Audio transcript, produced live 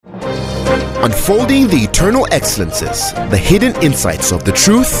unfolding the eternal excellences, the hidden insights of the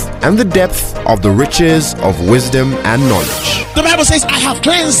truth, and the depth of the riches of wisdom and knowledge. The Bible says, I have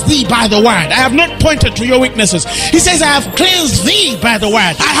cleansed thee by the word. I have not pointed to your weaknesses. He says, I have cleansed thee by the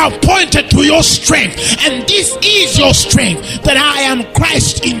word. I have pointed to your strength. And this is your strength, that I am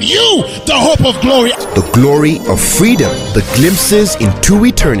Christ in you, the hope of glory. The glory of freedom, the glimpses into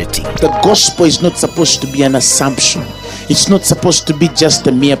eternity. The gospel is not supposed to be an assumption. It's not supposed to be just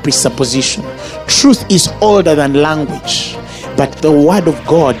a mere presupposition. Truth is older than language, but the word of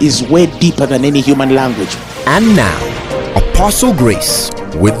God is way deeper than any human language. And now, Apostle Grace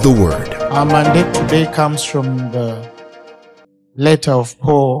with the word. Our mandate today comes from the letter of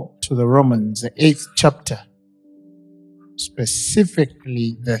Paul to the Romans, the 8th chapter,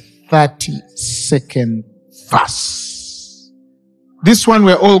 specifically the 32nd verse. This one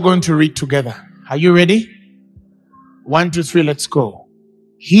we're all going to read together. Are you ready? 1, 2, 3, let's go.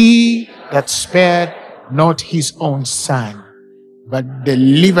 He that spared not his own son, but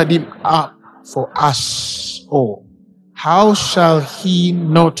delivered him up for us all, how shall he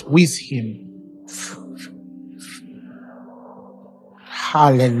not with him?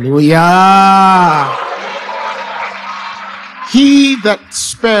 Hallelujah. He that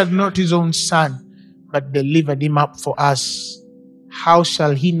spared not his own son, but delivered him up for us, how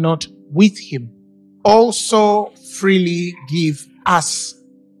shall he not with him also freely give us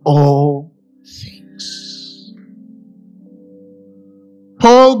all things?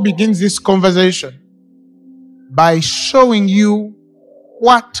 Paul begins this conversation by showing you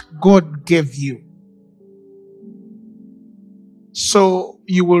what God gave you, so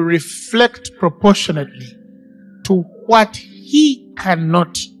you will reflect proportionately to what he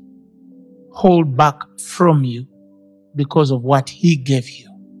cannot hold back from you because of what he gave you.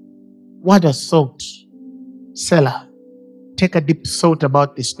 What a thought. Selah, take a deep thought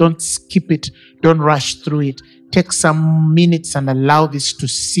about this. Don't skip it. Don't rush through it. Take some minutes and allow this to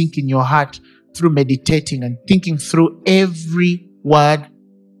sink in your heart through meditating and thinking through every word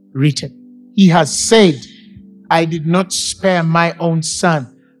written. He has said, I did not spare my own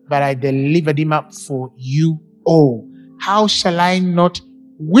son, but I delivered him up for you all. How shall I not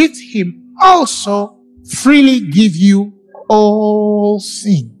with him also freely give you all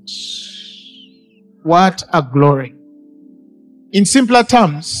things? What a glory. In simpler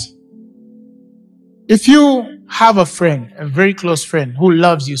terms, if you have a friend, a very close friend who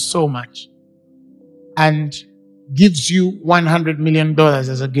loves you so much and gives you $100 million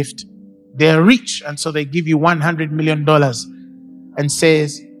as a gift, they're rich and so they give you $100 million and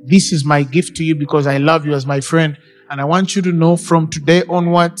says, this is my gift to you because I love you as my friend, and I want you to know from today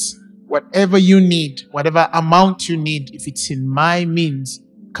onwards, whatever you need, whatever amount you need, if it's in my means,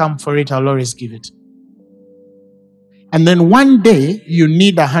 come for it, I'll always give it. And then one day you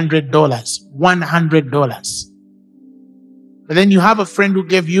need $100, $100. But then you have a friend who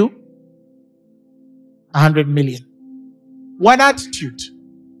gave you 100 million. What attitude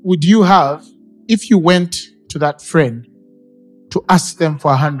would you have if you went to that friend to ask them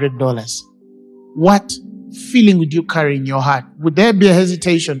for $100? What feeling would you carry in your heart? Would there be a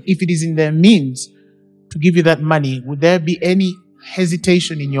hesitation if it is in their means to give you that money? Would there be any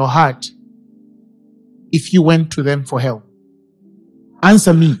hesitation in your heart if you went to them for help?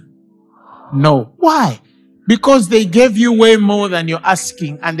 Answer me. No. Why? Because they gave you way more than you're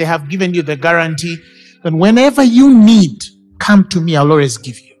asking, and they have given you the guarantee that whenever you need, come to me, I'll always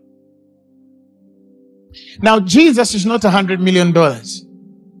give you. Now, Jesus is not $100 million.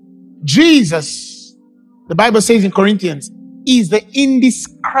 Jesus, the Bible says in Corinthians, is the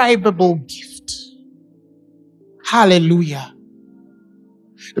indescribable gift. Hallelujah.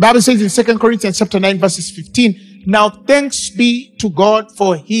 The Bible says in 2 Corinthians chapter 9 verses 15, now thanks be to God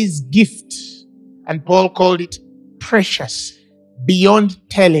for his gift. And Paul called it precious, beyond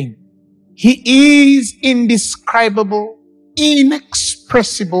telling. He is indescribable,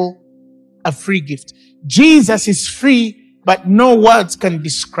 inexpressible, a free gift. Jesus is free, but no words can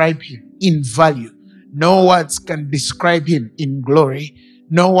describe him in value. No words can describe him in glory.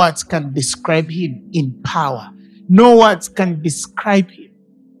 No words can describe him in power. No words can describe him.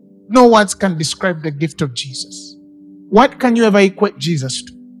 No words can describe the gift of Jesus. What can you ever equate Jesus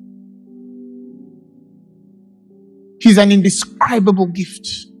to? He's an indescribable gift.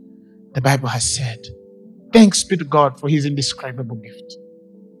 The Bible has said, thanks be to God for his indescribable gift.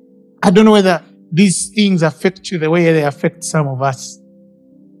 I don't know whether these things affect you the way they affect some of us.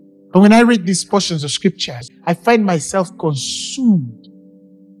 But when I read these portions of scriptures, I find myself consumed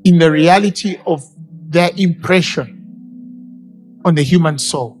in the reality of their impression on the human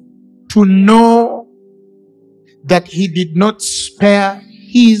soul. To know that he did not spare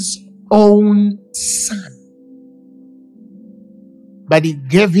his own son, but he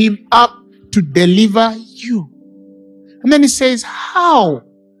gave him up to deliver you. And then he says, how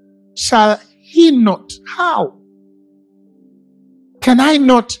shall he not? How can I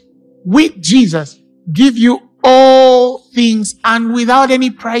not, with Jesus, give you all things, and without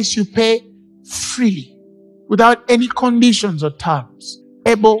any price you pay, freely, without any conditions or terms,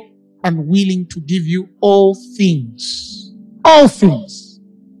 able and willing to give you all things. All things.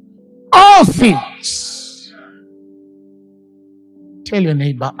 All things. Tell your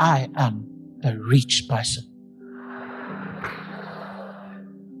neighbor, I am a rich person.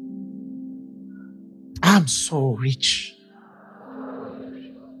 I'm so rich.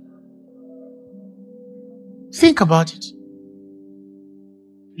 Think about it.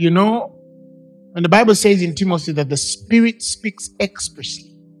 You know, when the Bible says in Timothy that the Spirit speaks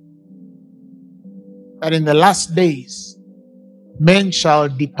expressly, that in the last days men shall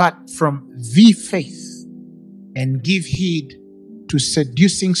depart from the faith and give heed to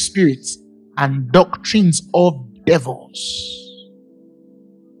seducing spirits and doctrines of devils.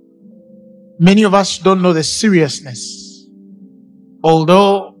 Many of us don't know the seriousness,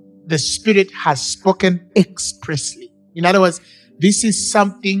 although the Spirit has spoken expressly. In other words, this is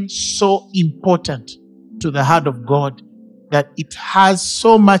something so important to the heart of God that it has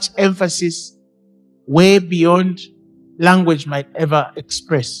so much emphasis way beyond language might ever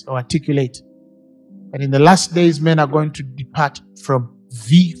express or articulate. And in the last days, men are going to depart from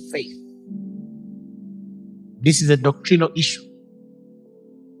the faith. This is a doctrinal issue.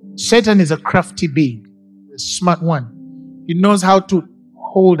 Satan is a crafty being, a smart one. He knows how to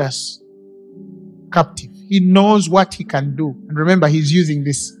hold us captive. He knows what he can do. And remember, he's using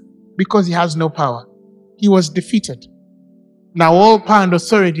this because he has no power. He was defeated. Now all power and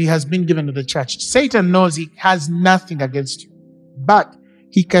authority has been given to the church. Satan knows he has nothing against you, but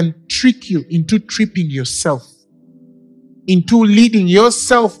he can trick you into tripping yourself, into leading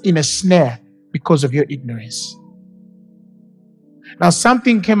yourself in a snare because of your ignorance. Now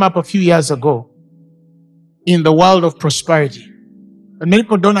something came up a few years ago in the world of prosperity. And many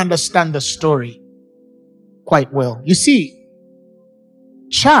people don't understand the story quite well. You see,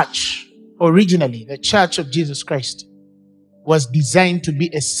 church, originally, the Church of Jesus Christ, was designed to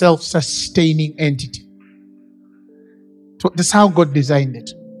be a self-sustaining entity. So that's how God designed it.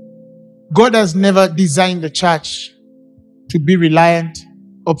 God has never designed the church to be reliant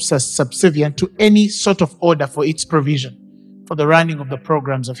or subservient to any sort of order for its provision, for the running of the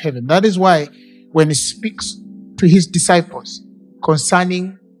programs of heaven. That is why when he speaks to his disciples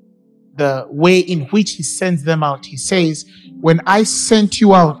concerning the way in which he sends them out, he says, when I sent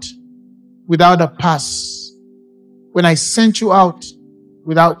you out without a pass, when I sent you out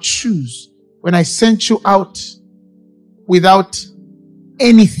without shoes, when I sent you out without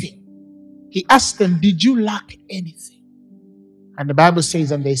anything, he asked them, did you lack anything? And the Bible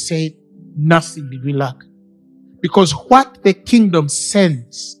says, and they said, nothing did we lack. Because what the kingdom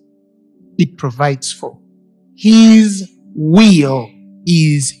sends, it provides for. His will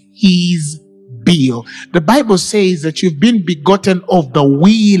is his bill. The Bible says that you've been begotten of the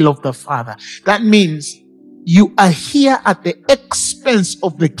will of the Father. That means you are here at the expense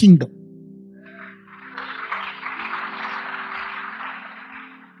of the kingdom.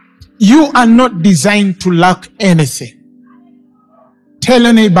 You are not designed to lack anything. Tell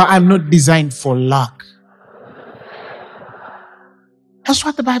your neighbor, I'm not designed for lack. That's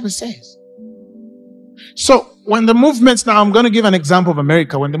what the Bible says. So when the movements, now I'm going to give an example of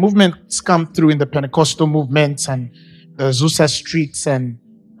America. When the movements come through in the Pentecostal movements and the Azusa Streets and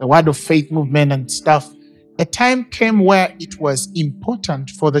the Word of Faith movement and stuff, a time came where it was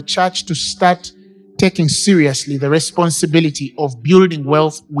important for the church to start taking seriously the responsibility of building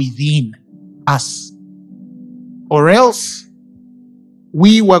wealth within us. Or else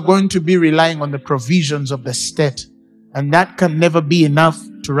we were going to be relying on the provisions of the state, and that can never be enough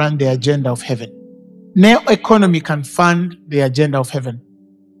to run the agenda of heaven. No economy can fund the agenda of heaven.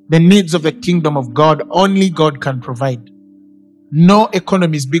 The needs of the kingdom of God, only God can provide. No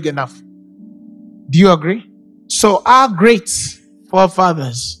economy is big enough. Do you agree? So our great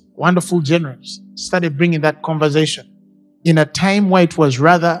forefathers, wonderful generals, started bringing that conversation in a time where it was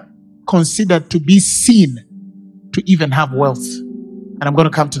rather considered to be seen to even have wealth. And I'm going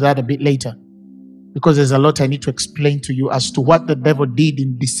to come to that a bit later, because there's a lot I need to explain to you as to what the devil did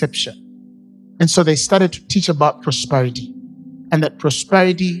in deception. And so they started to teach about prosperity, and that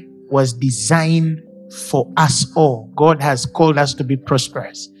prosperity was designed for us all. God has called us to be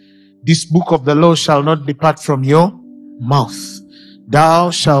prosperous. This book of the law shall not depart from your mouth.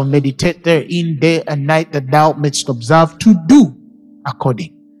 Thou shalt meditate therein day and night, that thou mayst observe to do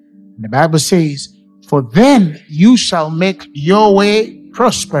according. The Bible says, for then you shall make your way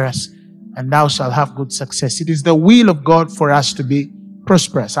prosperous, and thou shalt have good success. It is the will of God for us to be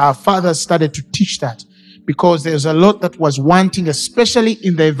prosperous. Our fathers started to teach that because there's a lot that was wanting, especially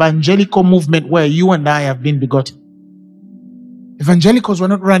in the evangelical movement where you and I have been begotten. Evangelicals were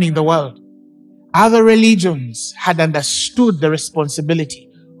not running the world. Other religions had understood the responsibility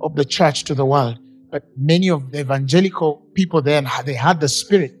of the church to the world. But many of the evangelical people then, they had the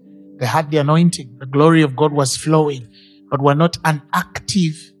Spirit. They had the anointing. The glory of God was flowing, but were not an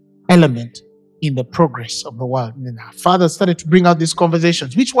active element in the progress of the world. And our fathers started to bring out these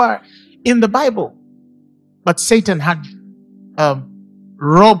conversations, which were in the Bible. But Satan had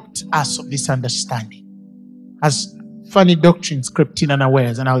robbed us of this understanding as funny doctrines crept in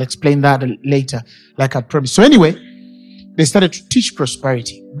unawares, and I'll explain that later, like I promised. So anyway, they started to teach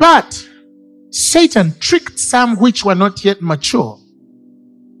prosperity. But Satan tricked some which were not yet mature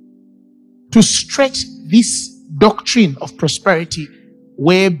to stretch this doctrine of prosperity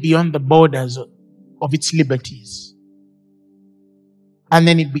way beyond the borders of its liberties. And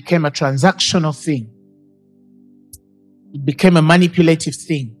then it became a transactional thing. It became a manipulative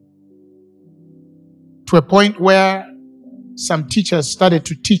thing, to a point where some teachers started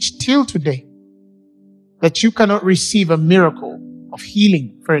to teach till today that you cannot receive a miracle of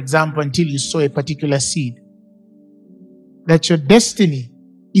healing, for example, until you sow a particular seed. That your destiny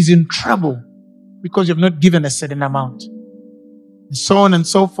is in trouble because you've not given a certain amount. And so on and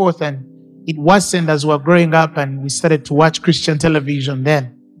so forth. And it wasn't as we were growing up and we started to watch Christian television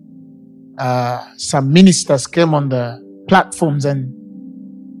then. Some ministers came on the platforms and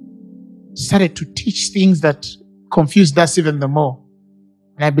started to teach things that confused us even the more.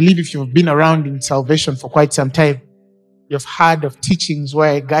 And I believe if you've been around in salvation for quite some time, you've heard of teachings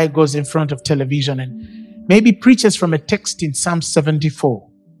where a guy goes in front of television and maybe preaches from a text in Psalm 74.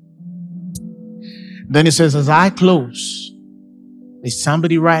 Then he says, as I close, there's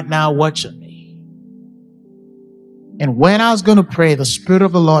somebody right now watching me. And when I was going to pray, the Spirit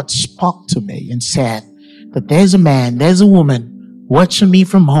of the Lord spoke to me and said that there's a man, there's a woman watching me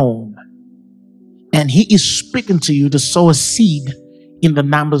from home. And he is speaking to you to sow a seed in the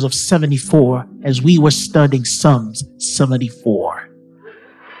numbers of 74 as we were studying Psalms 74.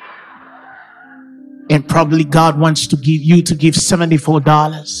 And probably God wants to give you to give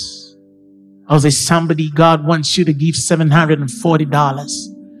 $74. Or there's somebody God wants you to give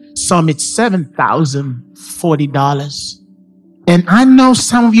 $740. Some it's $7,040. And I know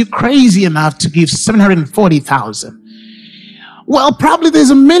some of you crazy enough to give $740,000. Well, probably there's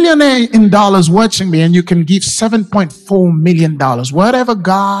a millionaire in dollars watching me and you can give $7.4 million. Whatever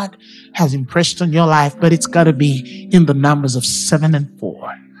God has impressed on your life, but it's got to be in the numbers of 7 and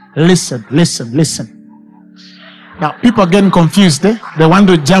 4. Listen, listen, listen. Now, people are getting confused. They want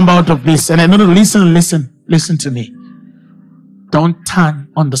to jump out of this. And I know, listen to me. Don't turn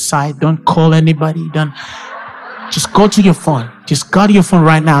on the side. Don't call anybody. Just go to your phone. Just go to your phone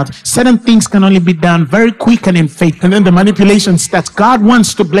right now. Certain things can only be done very quick and in faith. And then the manipulation starts. God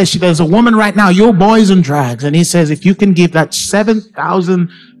wants to bless you. There's a woman right now, your boy's on drugs. And he says, if you can give that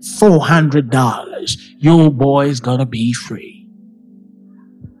 $7,400, your boy is going to be free.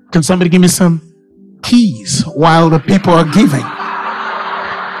 Can somebody give me some keys while the people are giving?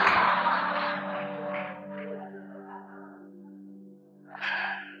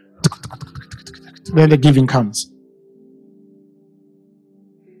 Then the giving comes.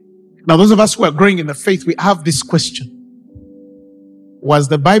 Now, those of us who are growing in the faith, we have this question. Was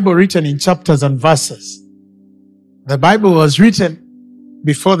the Bible written in chapters and verses? The Bible was written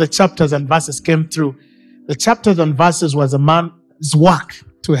before the chapters and verses came through. The chapters and verses was a man's work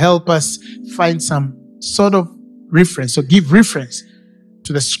to help us find some sort of reference, or give reference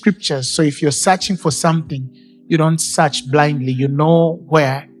to the scriptures. So if you're searching for something, you don't search blindly. You know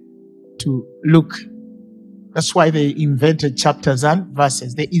where to look. That's why they invented chapters and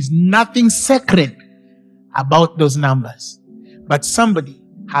verses. There is nothing sacred about those numbers. But somebody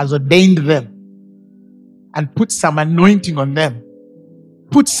has ordained them and put some anointing on them.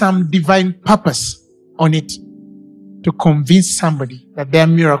 Put some divine purpose on it to convince somebody that their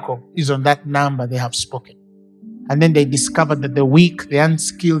miracle is on that number they have spoken. And then they discovered that the weak, the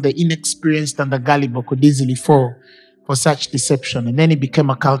unskilled, the inexperienced, and the gullible could easily fall for such deception. And then it became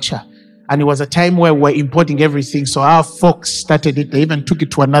a culture. And it was a time where we were importing everything. So our folks started it. They even took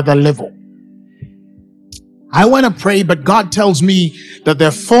it to another level. I want to pray, but God tells me that there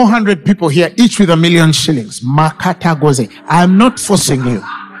are 400 people here, each with $1 million shillings. Makata goze. I am not forcing you.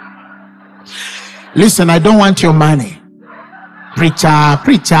 Listen, I don't want your money. Preacher.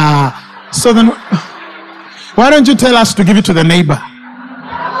 So then, why don't you tell us to give it to the neighbor?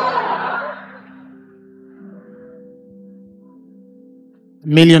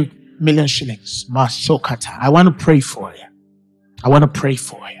 million shillings. Masokata. I want to pray for you. I want to pray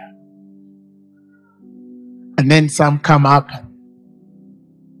for you. And then some come up.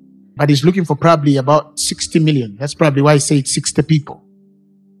 But he's looking for probably about 60 million. That's probably why I say it's 60 people.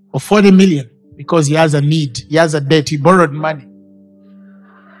 Or 40 million. Because he has a need. He has a debt. He borrowed money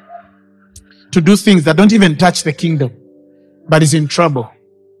to do things that don't even touch the kingdom. But he's in trouble.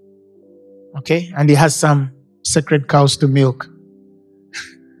 Okay? And he has some sacred cows to milk.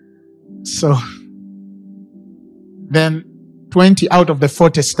 So, then 20 out of the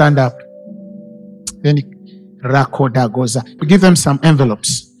 40 stand up. Then Rakoda goes up. We give them some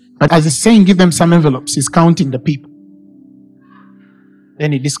envelopes. But as he's saying, give them some envelopes, he's counting the people.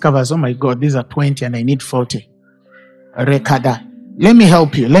 Then he discovers, oh my God, these are 20 and I need 40. Rekada. Let me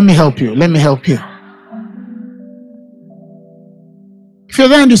help you. Let me help you. Let me help you. If you're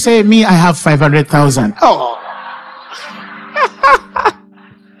there and you say, me, I have 500,000. Oh.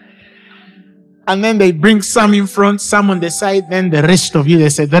 And then they bring some in front, some on the side, then the rest of you, they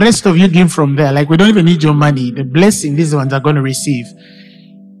say, the rest of you give from there. Like, we don't even need your money. The blessing these ones are going to receive.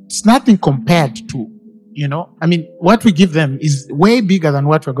 It's nothing compared to, what we give them is way bigger than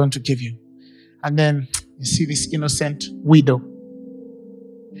what we're going to give you. And then you see this innocent widow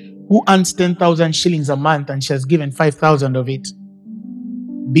who earns 10,000 shillings a month and she has given 5,000 of it,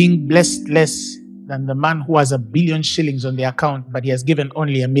 being blessed less than the man who has 1 billion shillings on the account, but he has given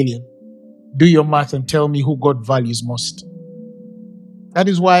only 1 million. Do your math and tell me who God values most. That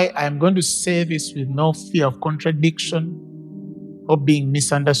is why I am going to say this with no fear of contradiction or being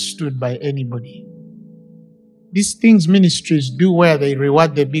misunderstood by anybody. These things ministries do where they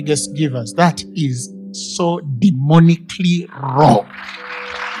reward the biggest givers. That is so demonically wrong.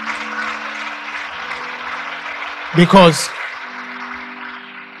 Because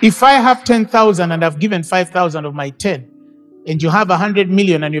if I have 10,000 and I've given 5,000 of my 10, and you have 100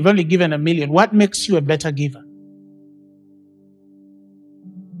 million and you've only given 1 million, what makes you a better giver?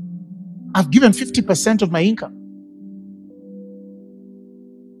 I've given 50% of my income.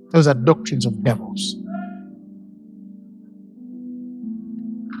 Those are doctrines of devils.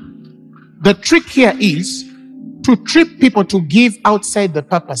 The trick here is to trick people to give outside the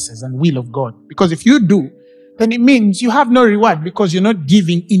purposes and will of God. Because if you do, then it means you have no reward because you're not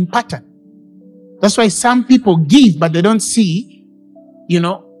giving in pattern. That's why some people give, but they don't see,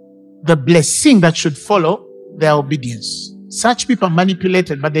 the blessing that should follow their obedience. Such people are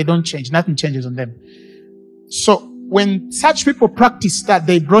manipulated, but they don't change. Nothing changes on them. So when such people practice that,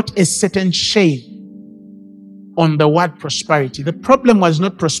 they brought a certain shame on the word prosperity. The problem was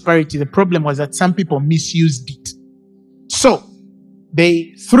not prosperity. The problem was that some people misused it. So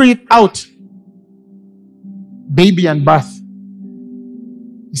they threw it out. Baby and birth.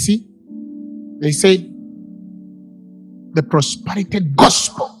 You see? They say the prosperity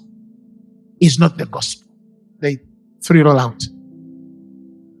gospel is not the gospel. They threw it all out.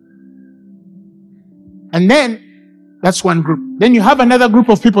 And then, that's one group. Then you have another group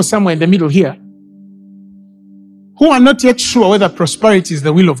of people somewhere in the middle here who are not yet sure whether prosperity is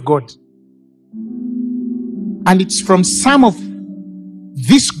the will of God. And it's from some of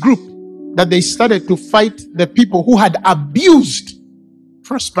this group that they started to fight the people who had abused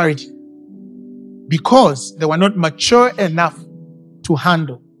prosperity because they were not mature enough to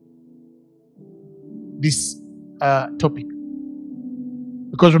handle this topic.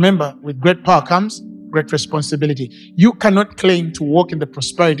 Because remember, with great power comes great responsibility. You cannot claim to walk in the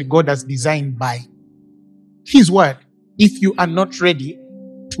prosperity God has designed by His word if you are not ready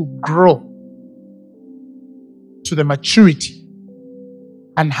to grow to the maturity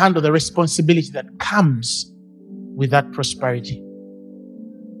and handle the responsibility that comes with that prosperity.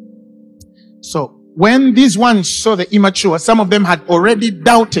 So when these ones saw the immature, some of them had already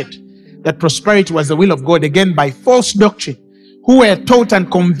doubted that prosperity was the will of God, again by false doctrine, who were taught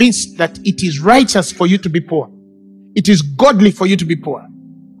and convinced that it is righteous for you to be poor. It is godly for you to be poor,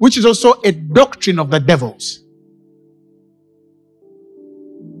 which is also a doctrine of the devils.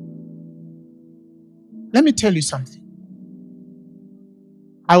 Let me tell you something.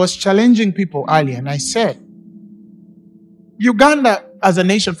 I was challenging people earlier and I said, Uganda as a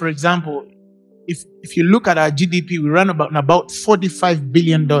nation, for example, if you look at our GDP, we run about $45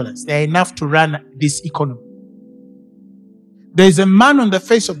 billion. They are enough to run this economy. There is a man on the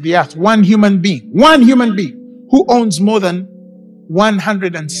face of the earth, one human being, who owns more than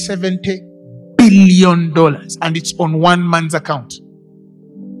 $170 billion. And it's on one man's account,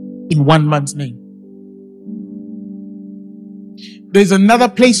 in one man's name. There's another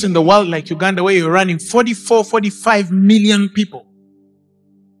place in the world like Uganda where you're running 45 million people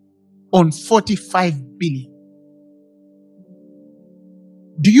on 45 billion.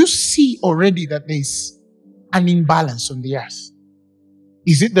 do you see already that there's an imbalance on the earth?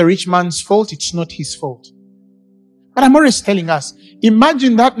 Is it the rich man's fault? It's not his fault. But I'm always telling us,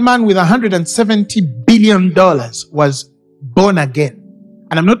 imagine that man with $170 billion was born again.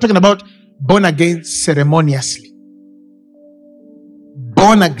 And I'm not talking about born again ceremoniously.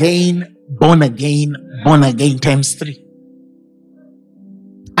 Born again, born again, born again times 3.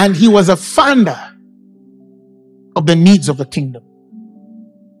 And he was a founder of the needs of the kingdom.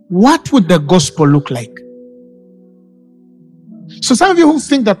 What would the gospel look like? So some of you who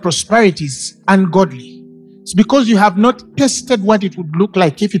think that prosperity is ungodly, it's because you have not tested what it would look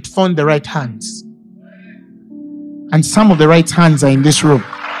like if it found the right hands. And some of the right hands are in this room.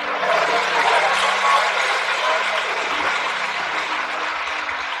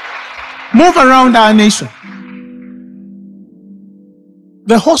 Move around our nation.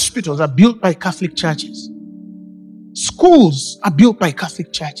 The hospitals are built by Catholic churches. Schools are built by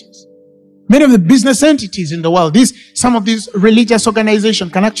Catholic churches. Many of the business entities in the world, some of these religious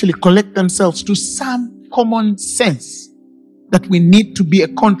organizations can actually collect themselves to some common sense that we need to be a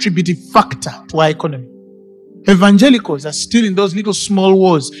contributing factor to our economy. Evangelicals are still in those little small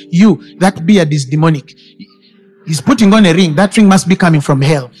wars. That beard is demonic. He's putting on a ring. That ring must be coming from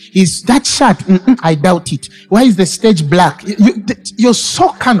hell. That shirt, I doubt it. Why is the stage black? You're so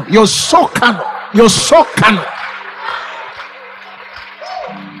carnal. You're so carnal. You're so carnal.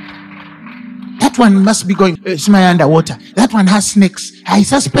 That one must be going, it's my underwater. That one has snakes. I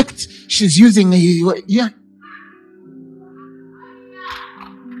suspect she's using, yeah.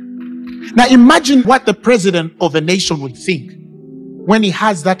 Now imagine what the president of a nation would think when he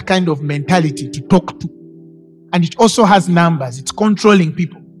has that kind of mentality to talk to. And it also has numbers. It's controlling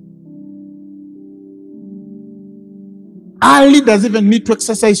people. Our leaders even need to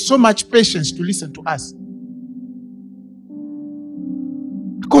exercise so much patience to listen to us.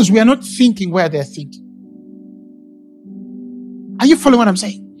 Because we are not thinking where they're thinking. Are you following what I'm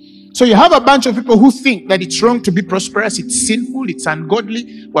saying? So you have a bunch of people who think that it's wrong to be prosperous, it's sinful, it's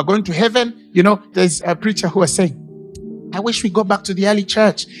ungodly, we're going to heaven. There's a preacher who was saying, I wish we go back to the early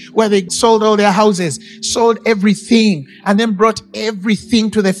church where they sold all their houses, sold everything, and then brought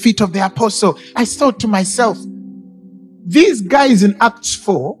everything to the feet of the apostle. I thought to myself, these guys in Acts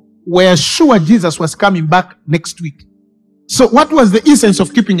 4 were sure Jesus was coming back next week. So what was the essence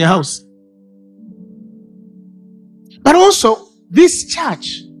of keeping a house? But also, this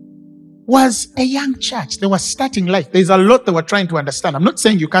church was a young church. They were starting life. There's a lot they were trying to understand. I'm not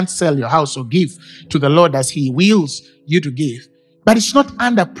saying you can't sell your house or give to the Lord as He wills you to give, but it's not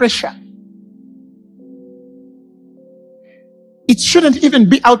under pressure. It shouldn't even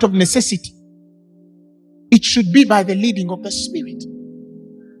be out of necessity. It should be by the leading of the Spirit.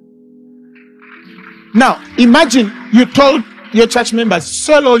 Now, imagine you told your church members,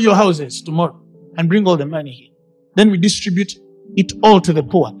 sell all your houses tomorrow and bring all the money here. Then we distribute it all to the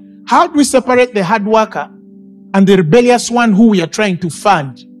poor. How do we separate the hard worker and the rebellious one who we are trying to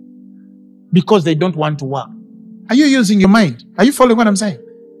fund because they don't want to work? Are you using your mind? Are you following what I'm saying?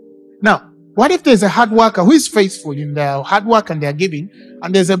 Now, what if there's a hard worker who is faithful in their hard work and their giving,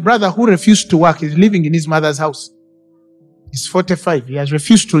 and there's a brother who refused to work, he's living in his mother's house. He's 45, he has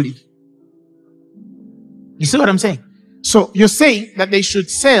refused to leave. You see what I'm saying? So you're saying that they should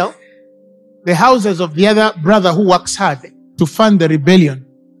sell the houses of the other brother who works hard to fund the rebellion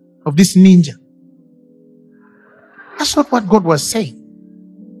of this ninja. That's not what God was saying.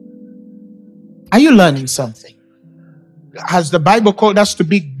 Are you learning something? Has the Bible called us to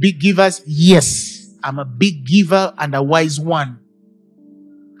be big givers? Yes. I'm a big giver and a wise one.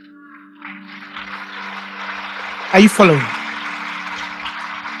 Are you following?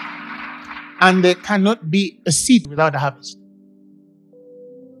 And there cannot be a seed without a harvest.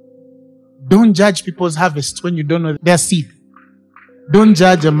 Don't judge people's harvests when you don't know their seed. Don't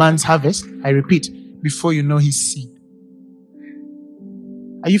judge a man's harvest, I repeat, before you know his seed.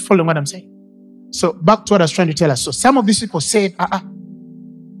 Are you following what I'm saying? So back to what I was trying to tell us. So some of these people said,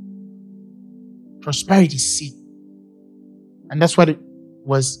 prosperity is sin. And that's what it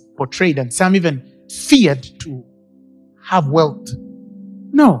was portrayed. And some even feared to have wealth.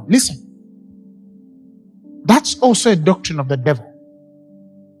 No, listen. That's also a doctrine of the devil.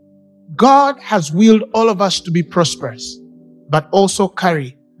 God has willed all of us to be prosperous, but also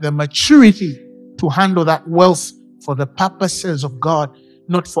carry the maturity to handle that wealth for the purposes of God,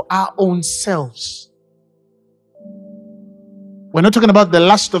 not for our own selves. We're not talking about the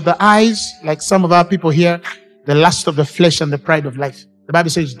lust of the eyes, like some of our people here, the lust of the flesh and the pride of life. The Bible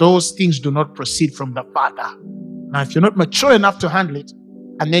says those things do not proceed from the Father. Now, if you're not mature enough to handle it,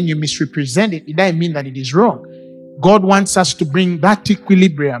 and then you misrepresent it, it doesn't mean that it is wrong. God wants us to bring that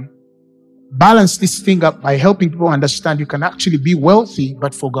equilibrium, balance this thing up by helping people understand you can actually be wealthy,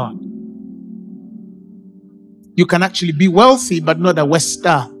 but for God. You can actually be wealthy, but not a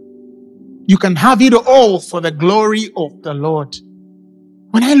Wester. You can have it all for the glory of the Lord.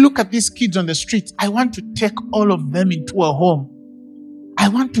 When I look at these kids on the streets, I want to take all of them into a home. I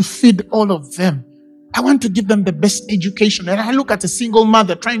want to feed all of them. I want to give them the best education. And I look at a single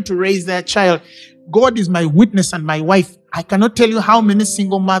mother trying to raise their child. God is my witness and my wife. I cannot tell you how many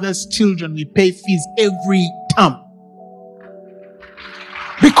single mothers' children we pay fees every term.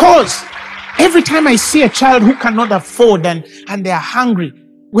 Because every time I see a child who cannot afford and they are hungry,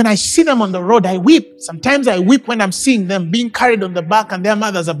 when I see them on the road, I weep. Sometimes I weep when I'm seeing them being carried on the back and their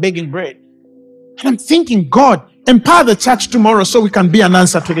mothers are begging bread. And I'm thinking, God, empower the church tomorrow so we can be an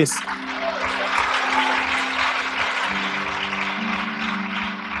answer to this.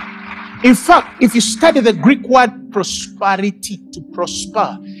 In fact, if you study the Greek word prosperity, to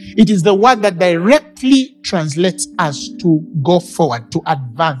prosper, it is the word that directly translates as to go forward, to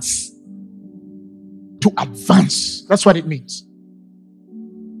advance. To advance. That's what it means.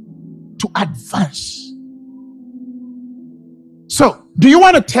 To advance. So, do you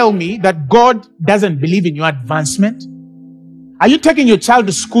want to tell me that God doesn't believe in your advancement? Are you taking your child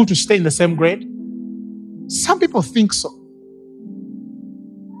to school to stay in the same grade? Some people think so.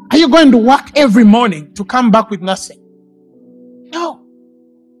 Are you going to work every morning to come back with nothing? No.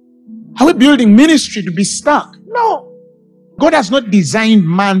 Are we building ministry to be stuck? No. God has not designed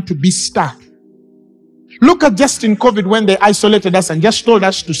man to be stuck. Look at just in COVID when they isolated us and just told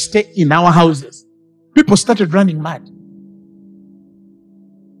us to stay in our houses. People started running mad.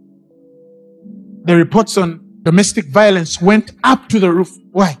 The reports on domestic violence went up to the roof.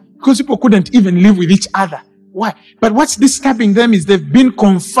 Why? Because people couldn't even live with each other. Why? But what's disturbing them is they've been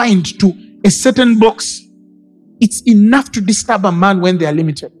confined to a certain box. It's enough to disturb a man when they are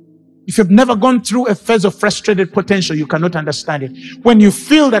limited. If you've never gone through a phase of frustrated potential, you cannot understand it. When you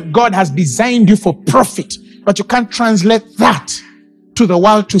feel that God has designed you for profit, but you can't translate that to the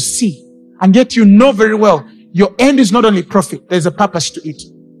world to see, and yet you know very well your end is not only profit, there's a purpose to it.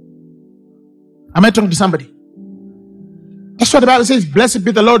 Am I talking to somebody? That's what the Bible says. Blessed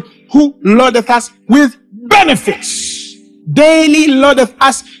be the Lord who loadeth us with benefits. Daily loadeth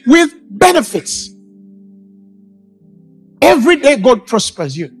us with benefits. Every day God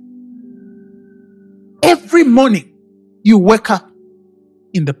prospers you. Every morning you wake up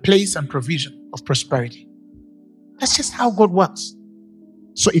in the place and provision of prosperity. That's just how God works.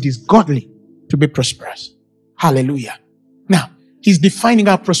 So it is godly to be prosperous. Hallelujah. Now, He's defining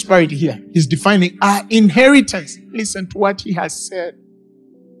our prosperity here. He's defining our inheritance. Listen to what He has said.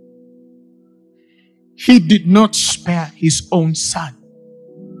 He did not spare His own Son.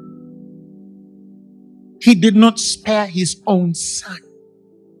 He did not spare His own Son.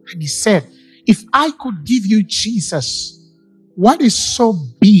 And He said, if I could give you Jesus, what is so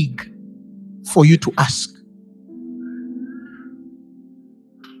big for you to ask?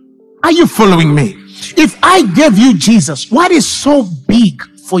 Are you following me? If I gave you Jesus, what is so big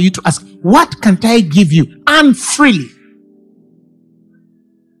for you to ask? What can't I give you? And freely.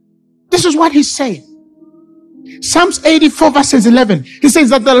 This is what He's saying. Psalms 84 verses 11. He says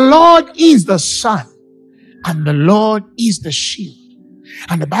that the Lord is the sun and the Lord is the shield.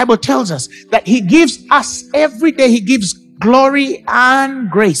 And the Bible tells us that He gives us every day, He gives glory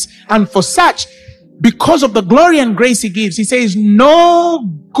and grace. And for such, because of the glory and grace He gives, He says, no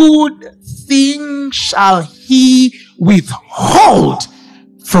good thing shall He withhold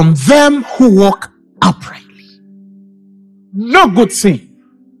from them who walk uprightly. No good thing.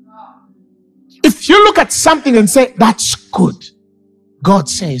 If you look at something and say, that's good, God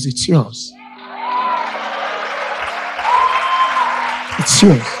says it's yours. It's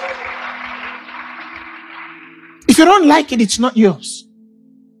yours. If you don't like it, it's not yours.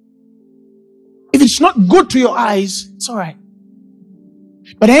 If it's not good to your eyes, it's all right.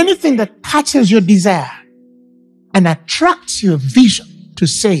 But anything that touches your desire and attracts your vision to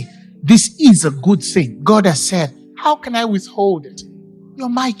say, this is a good thing, God has said, how can I withhold it? You're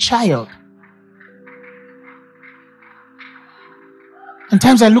my child.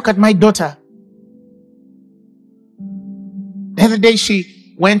 Sometimes I look at my daughter. The other day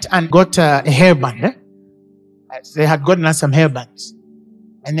she went and got a hairband. They had gotten us some hairbands.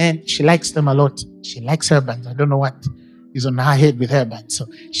 And then she likes them a lot. She likes hairbands. I don't know what is on her head with hairbands. So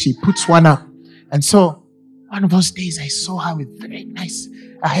she puts one up. And so one of those days I saw her with very nice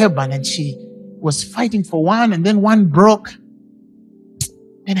hairband. And she was fighting for one. And then one broke.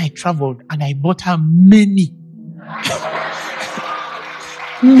 Then I traveled and I bought her many.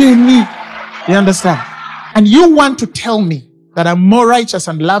 Many. You understand? And you want to tell me that I'm more righteous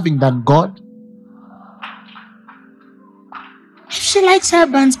and loving than God? If she likes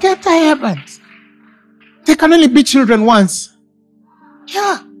hairbands, get her hairbands. They can only be children once.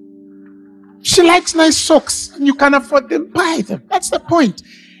 Yeah. She likes nice socks and you can afford them, buy them. That's the point.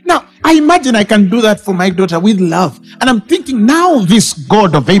 Now, I imagine I can do that for my daughter with love. And I'm thinking, now this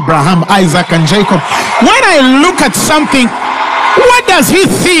God of Abraham, Isaac, and Jacob, when I look at something, what does he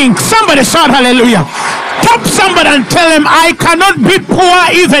think? Somebody shout hallelujah. Tap somebody and tell him, I cannot be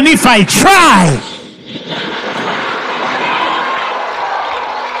poor even if I try.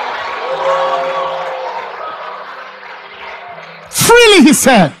 Freely, he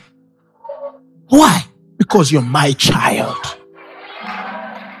said. Why? Because you're my child.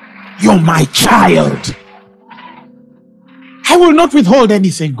 You're my child. I will not withhold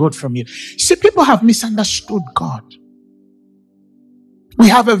anything good from you. See, people have misunderstood God. We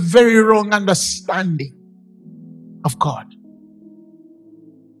have a very wrong understanding of God.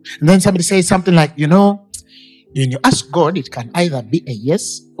 And then somebody says something like, when you ask God, it can either be a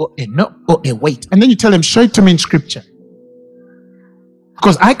yes or a no or a wait. And then you tell them, show it to me in scripture.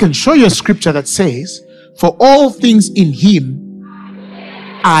 Because I can show you a scripture that says, for all things in him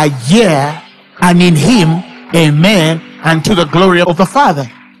are yea, and in him, amen, and to the glory of the Father.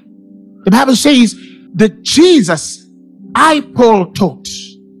 The Bible says that Jesus, Paul taught,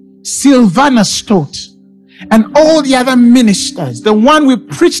 Silvanus taught, and all the other ministers, the one we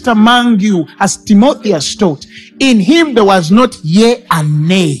preached among you as Timotheus taught, in him there was not yea and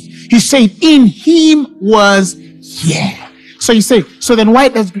nay. He said, in him was yea. So you say, so then why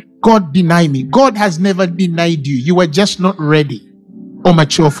does God deny me? God has never denied you. You were just not ready or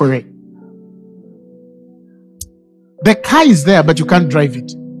mature for it. The car is there, but you can't drive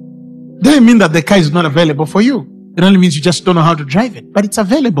it. Doesn't mean that the car is not available for you. It only means you just don't know how to drive it, but it's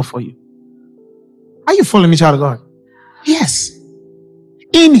available for you. Are you following me, child of God? Yes.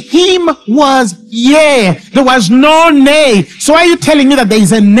 In him was yea. There was no nay. So are you telling me that there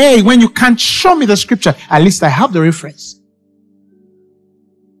is a nay when you can't show me the scripture? At least I have the reference.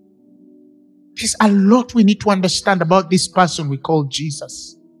 There's a lot we need to understand about this person we call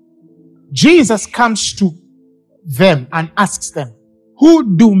Jesus. Jesus comes to them and asks them,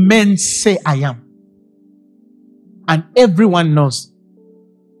 who do men say I am? And everyone knows.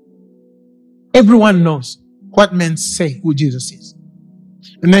 Everyone knows what men say who Jesus is.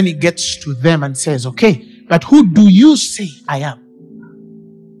 And then he gets to them and says, okay, but who do you say I am?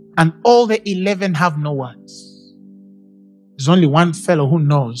 And all the 11 have no words. There's only one fellow who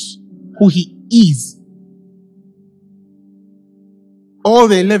knows who he is. All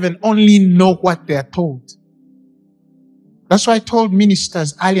the 11 only know what they are told. That's why I told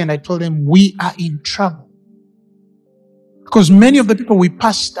ministers earlier, and I told them we are in trouble. Because many of the people we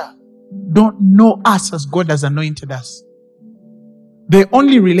pastor don't know us as God has anointed us. They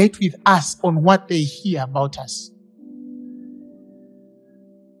only relate with us on what they hear about us.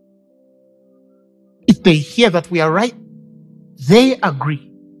 If they hear that we are right, they agree.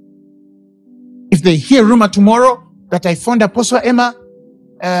 If they hear rumor tomorrow that I found Apostle Emma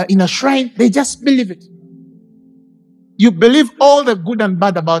in a shrine, they just believe it. You believe all the good and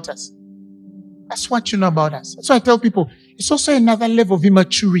bad about us. That's what you know about us. That's why I tell people, it's also another level of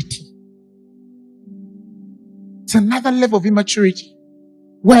immaturity. It's another level of immaturity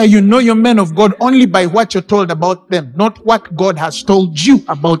where you know your men of God only by what you're told about them, not what God has told you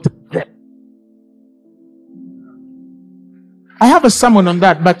about them. I have a sermon on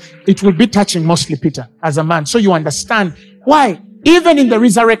that, but it will be touching mostly Peter as a man, so you understand why, even in the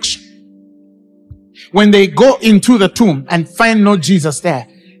resurrection, when they go into the tomb and find no Jesus there,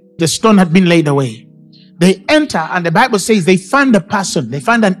 the stone had been laid away. They enter, and the Bible says they find a person, they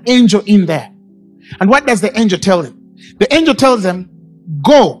find an angel in there. And what does the angel tell them? The angel tells them,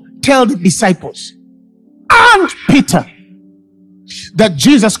 go tell the disciples and Peter that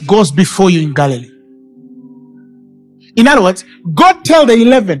Jesus goes before you in Galilee. In other words, God tell the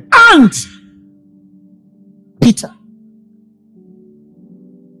 11 and Peter.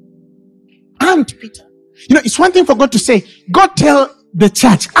 And Peter. You know, it's one thing for God to say, God tell the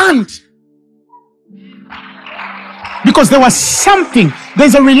church and. Because there was something,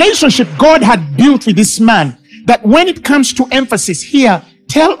 there's a relationship God had built with this man that when it comes to emphasis here,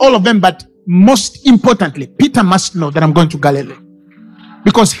 tell all of them, but most importantly, Peter must know that I'm going to Galilee.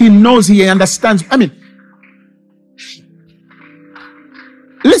 Because he knows, he understands. I mean,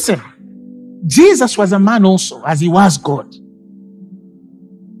 listen, Jesus was a man also, as he was God.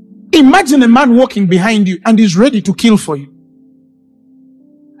 Imagine a man walking behind you and he's ready to kill for you.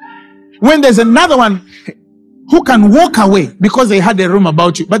 When there's another one who can walk away because they had a rumor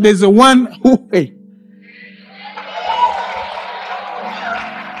about you, but there's a one who, hey,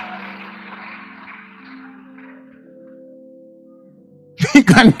 He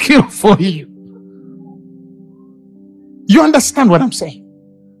can kill for you. You understand what I'm saying?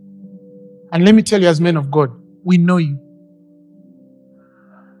 And let me tell you, as men of God, we know you.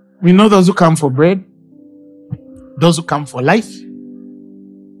 We know those who come for bread, those who come for life,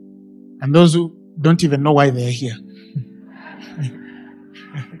 and those who don't even know why they're here.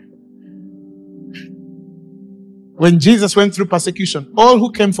 When Jesus went through persecution, all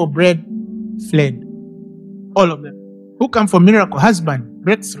who came for bread fled. All of them. Who come for miracle, husband,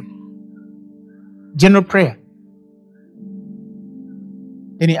 breakthrough, general prayer.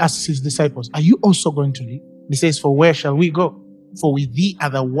 Then he asks his disciples, are you also going to leave? He says, for where shall we go? For with thee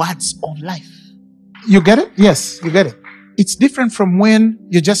are the words of life. You get it? Yes, you get it. It's different from when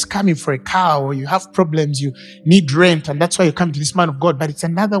you're just coming for a car or you have problems, you need rent, and that's why you come to this man of God. But it's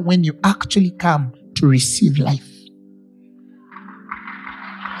another when you actually come to receive life.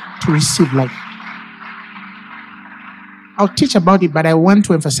 To receive life. I'll teach about it, but I want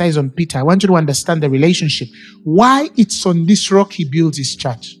to emphasize on Peter. I want you to understand the relationship. Why it's on this rock he builds his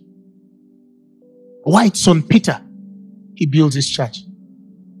church. Why it's on Peter he builds his church.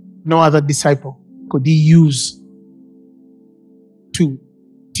 No other disciple could he use to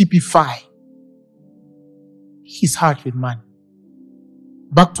typify his heart with man.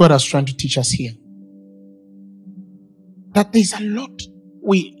 Back to what I was trying to teach us here. That there's a lot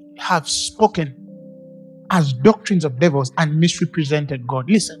we have spoken as doctrines of devils and misrepresented God.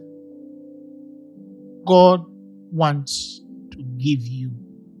 Listen. God wants to give you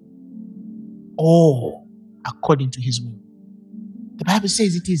all according to his will. The Bible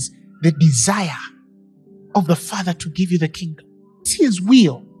says it is the desire of the Father to give you the kingdom. It's his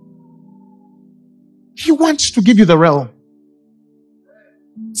will. He wants to give you the realm.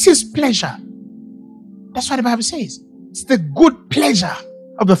 It's his pleasure. That's what the Bible says. It's the good pleasure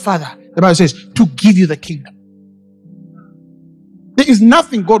of the Father, the Bible says, to give you the kingdom. There is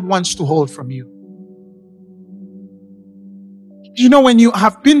nothing God wants to hold from you. You know, when you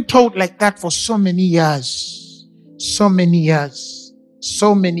have been taught like that for so many years,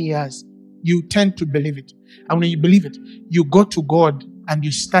 you tend to believe it. And when you believe it, you go to God and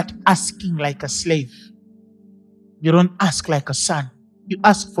you start asking like a slave. You don't ask like a son. You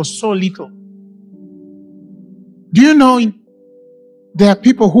ask for so little. Do you know there are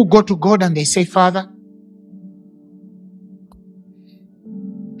people who go to God and they say, Father,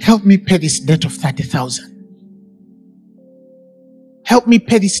 help me pay this debt of 30,000. Help me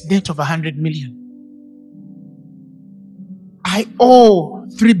pay this debt of 100 million. I owe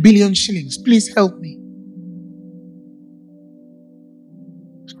 3 billion shillings. Please help me.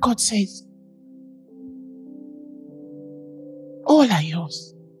 God says, all are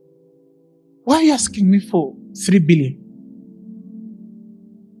yours. Why are you asking me for 3 billion?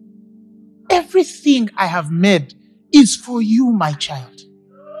 Everything I have made is for you, my child.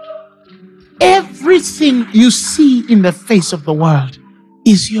 Everything you see in the face of the world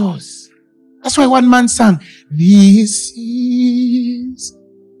is yours. That's why one man sang, this is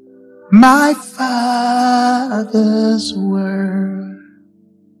my Father's word,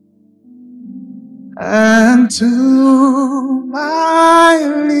 and to my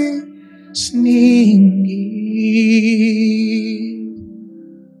listening ear,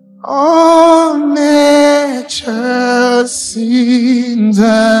 all nature sings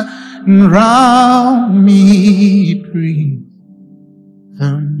and round me brings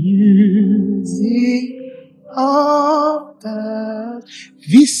the music of the.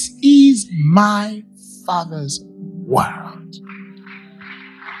 This is my Father's world.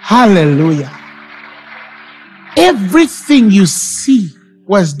 Hallelujah. Everything you see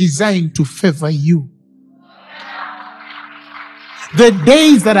was designed to favor you. The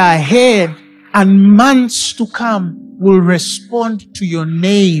days that are ahead and months to come will respond to your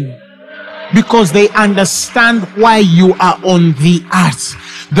name because they understand why you are on the earth.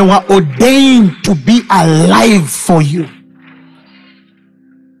 They were ordained to be alive for you.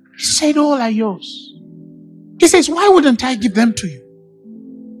 He said, all are yours. He says, why wouldn't I give them to you?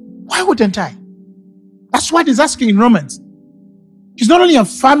 Why wouldn't I? That's what he's asking in Romans. He's not only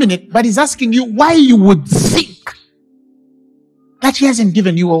affirming it, but he's asking you why you would think that he hasn't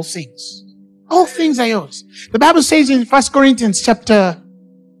given you all things. All things are yours. The Bible says in 1 Corinthians chapter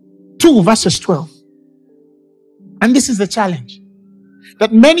 2, verses 12. And this is the challenge.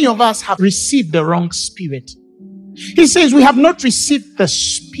 That many of us have received the wrong spirit. He says we have not received the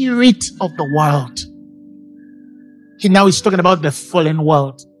spirit of the world. He now is talking about the fallen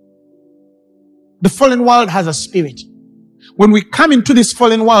world. The fallen world has a spirit. When we come into this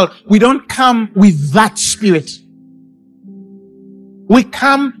fallen world, we don't come with that spirit. We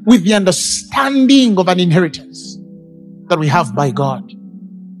come with the understanding of an inheritance that we have by God.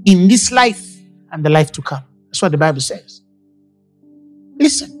 in this life and the life to come. That's what the Bible says.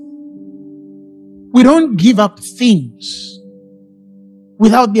 Listen, we don't give up things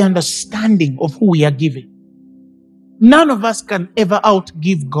without the understanding of who we are giving. None of us can ever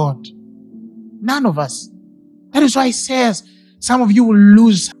outgive God. None of us. That is why it says some of you will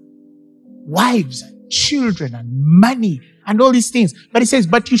lose wives and children and money and all these things. But it says,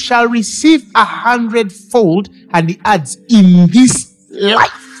 but you shall receive 100-fold, and he adds, in this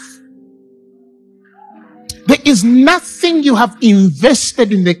life. There is nothing you have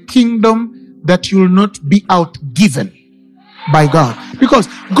invested in the kingdom that you will not be outgiven by God. Because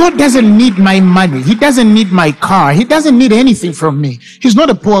God doesn't need my money. He doesn't need my car. He doesn't need anything from me. He's not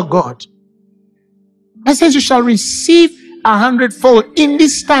a poor God. It says you shall receive 100-fold in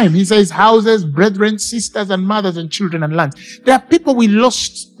this time. He says houses, brethren, sisters, and mothers, and children, and lands. There are people we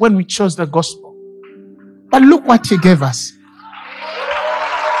lost when we chose the gospel. But look what he gave us.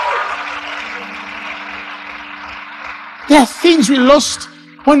 There are things we lost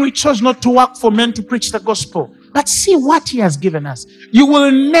when we chose not to work for men to preach the gospel. But see what he has given us. You will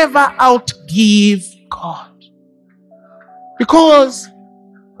never outgive God. Because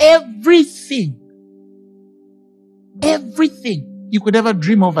everything you could ever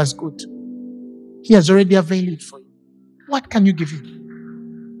dream of as good, he has already availed it for you. What can you give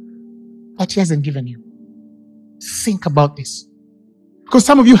him that he hasn't given you? Think about this. Because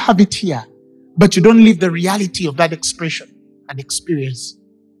some of you have it here, but you don't live the reality of that expression and experience.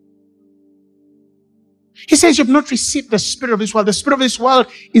 He says you have not received the spirit of this world. The spirit of this world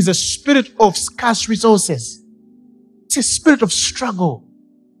is a spirit of scarce resources. It's a spirit of struggle.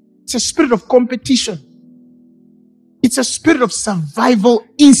 It's a spirit of competition. It's a spirit of survival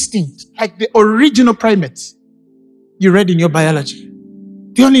instinct, like the original primates you read in your biology.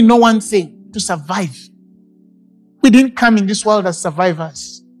 They only know one thing: to survive. We didn't come in this world as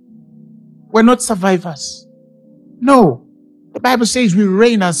survivors. We're not survivors. No. The Bible says we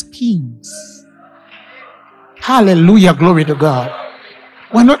reign as kings. Hallelujah, glory to God.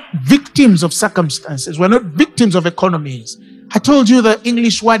 We're not victims of circumstances. We're not victims of economies. I told you the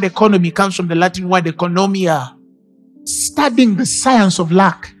English word economy comes from the Latin word economia. Studying the science of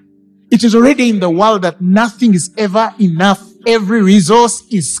lack. It is already in the world that nothing is ever enough. Every resource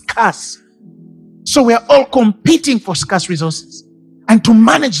is scarce. So we are all competing for scarce resources. And to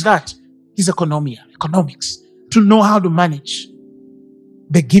manage that is economia, economics. To know how to manage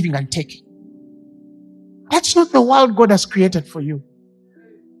the giving and taking. That's not the world God has created for you.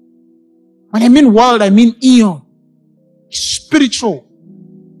 When I mean world, I mean eon. Spiritual.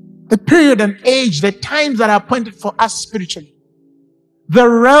 The period and age, the times that are appointed for us spiritually. The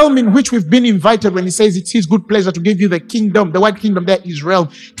realm in which we've been invited when he says it's his good pleasure to give you the kingdom. The word kingdom there is realm.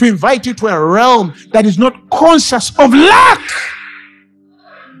 To invite you to a realm that is not conscious of lack.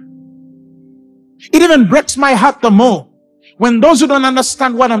 It even breaks my heart the more when those who don't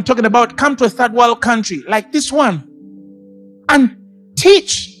understand what I'm talking about come to a third world country like this one and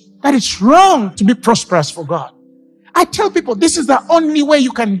teach that it's wrong to be prosperous for God. I tell people this is the only way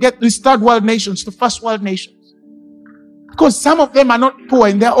you can get these third world nations to first world nations. Because some of them are not poor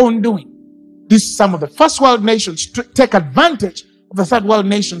in their own doing. Some of the first world nations take advantage of the third world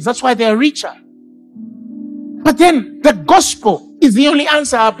nations. That's why they are richer. But then the gospel is the only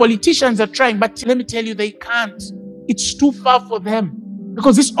answer. Our politicians are trying, but let me tell you, they can't. It's too far for them.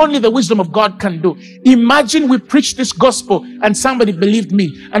 Because it's only the wisdom of God can do. Imagine we preached this gospel and somebody believed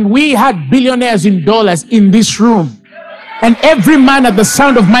me. And we had billionaires in dollars in this room. And every man at the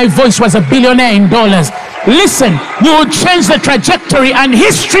sound of my voice was a billionaire in dollars. Listen, we will change the trajectory and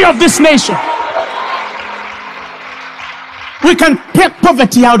history of this nation. We can take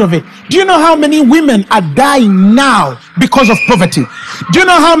poverty out of it. Do you know how many women are dying now because of poverty? Do you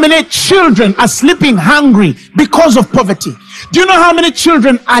know how many children are sleeping hungry because of poverty? Do you know how many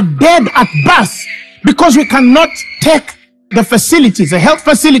children are dead at birth because we cannot take the facilities, the health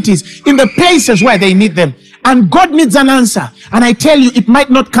facilities, in the places where they need them? And God needs an answer. And I tell you, it might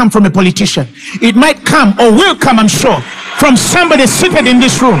not come from a politician. It might come, or will come, I'm sure, from somebody seated in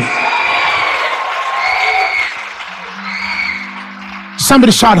this room.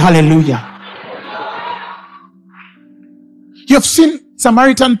 Somebody shout hallelujah. You have seen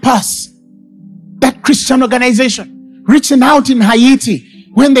Samaritan Pass, that Christian organization, reaching out in Haiti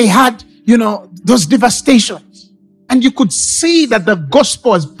when they had, those devastations. And you could see that the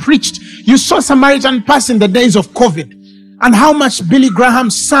gospel was preached. You saw Samaritan Pass in the days of COVID and how much Billy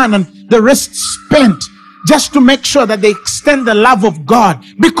Graham's son and the rest spent just to make sure that they extend the love of God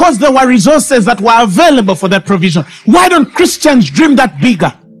because there were resources that were available for that provision. Why don't Christians dream that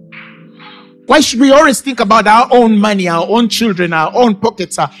bigger? Why should we always think about our own money, our own children, our own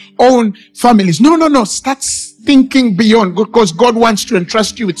pockets, our own families? No. Start thinking beyond, because God wants to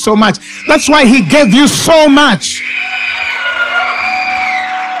entrust you with so much. That's why He gave you so much.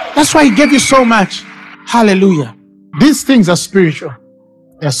 That's why He gave you so much. Hallelujah. These things are spiritual.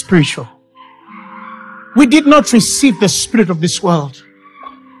 They're spiritual. We did not receive the spirit of this world.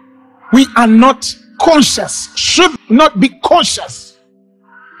 We are not conscious, should not be conscious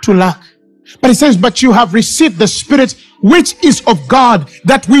to lack. But it says, but you have received the Spirit which is of God,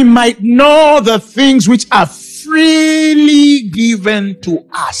 that we might know the things which are freely given to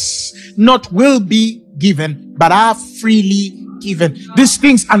us. Not will be given, but are freely given. These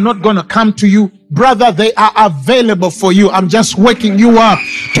things are not going to come to you, brother. They are available for you. I'm just waking you up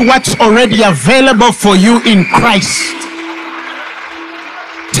to what's already available for you in Christ.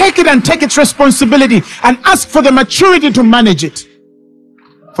 Take it and take its responsibility and ask for the maturity to manage it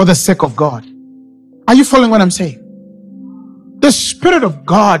for the sake of God. Are you following what I'm saying? The Spirit of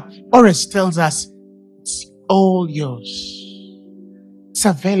God always tells us it's all yours. It's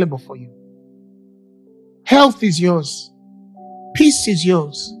available for you. Health is yours. Peace is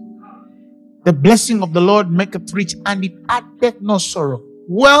yours. The blessing of the Lord maketh rich, and it addeth no sorrow.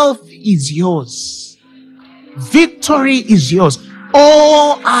 Wealth is yours. Victory is yours.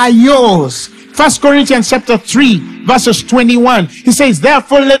 All are yours. 1 Corinthians chapter 3 verses 21. He says,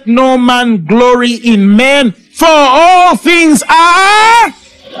 therefore let no man glory in men, for all things are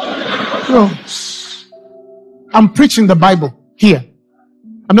yours. I'm preaching the Bible here.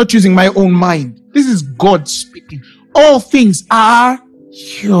 I'm not using my own mind. This is God speaking. All things are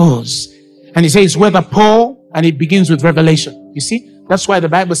yours. And he says, whether poor, and it begins with revelation. You see? That's why the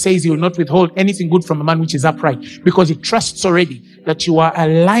Bible says He will not withhold anything good from a man which is upright, because He trusts already that you are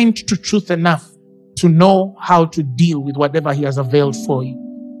aligned to truth enough to know how to deal with whatever He has availed for you.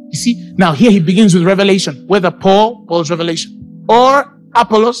 You see? Now here He begins with revelation. Whether Paul, Paul's revelation, or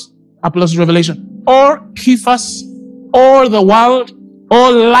Apollos, Apollos' revelation, or Cephas, or the world,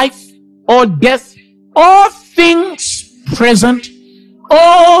 or life, or death, or things present,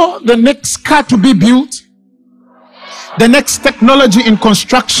 or the next car to be built, the next technology in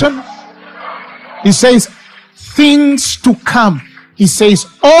construction. He says, things to come. He says,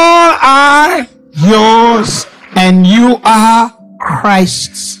 all are yours, and you are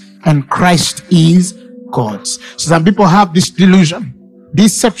Christ's, and Christ is God's. So some people have this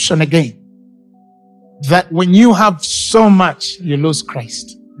deception again, that when you have so much, you lose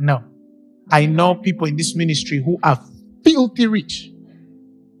Christ. No. I know people in this ministry who are filthy rich,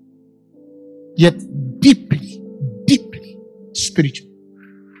 yet deeply spiritual,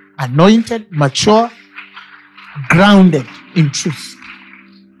 anointed, mature, grounded in truth.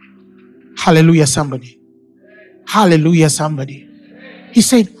 Hallelujah, somebody. Hallelujah, somebody. He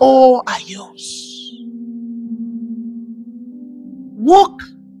said, all are yours. Walk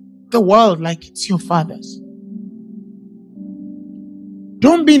the world like it's your Father's.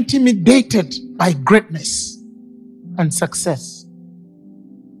 Don't be intimidated by greatness and success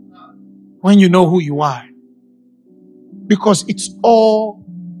when you know who you are. Because it's all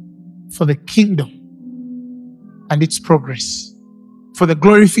for the kingdom and its progress. For the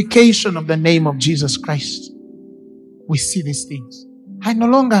glorification of the name of Jesus Christ. We see these things. I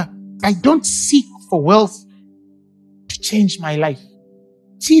don't seek for wealth to change my life.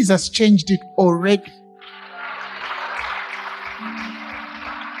 Jesus changed it already.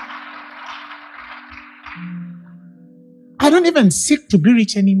 I don't even seek to be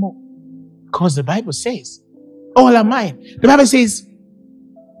rich anymore. Because the Bible says, all are mine. The Bible says,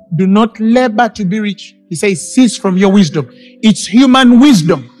 do not labor to be rich. He says, cease from your wisdom. It's human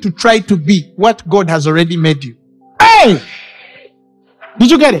wisdom to try to be what God has already made you. Hey! Did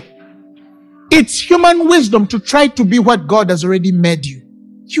you get it? It's human wisdom to try to be what God has already made you.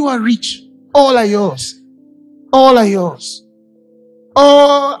 You are rich. All are yours. All are yours.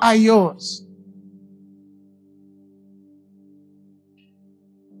 All are yours.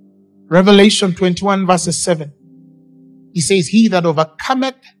 Revelation 21 verses 7. He says, he that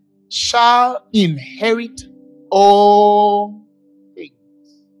overcometh shall inherit all things.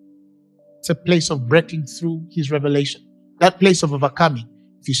 It's a place of breaking through his revelation. That place of overcoming,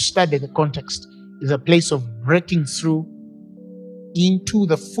 if you study the context, is a place of breaking through into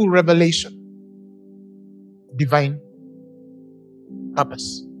the full revelation, divine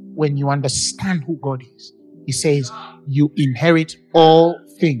purpose. When you understand who God is, he says, you inherit all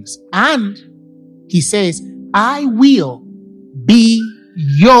things. And he says, I will be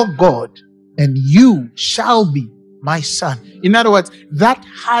your God, and you shall be my son. In other words, that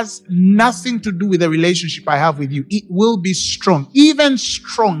has nothing to do with the relationship I have with you. It will be strong, even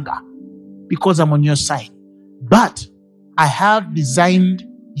stronger, because I'm on your side. But I have designed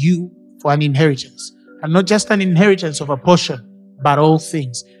you for an inheritance. And not just an inheritance of a portion, but all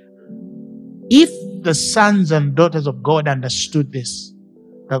things. If the sons and daughters of God understood this,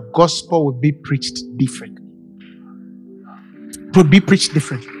 the gospel would be preached differently. It would be preached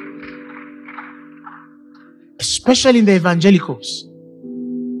differently. Especially in the evangelicals.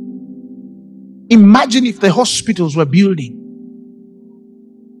 Imagine if the hospitals were building.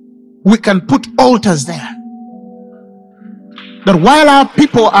 We can put altars there. That while our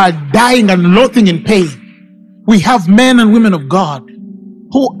people are dying and loathing in pain, we have men and women of God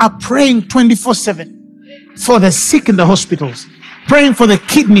who are praying 24/7 for the sick in the hospitals, praying for the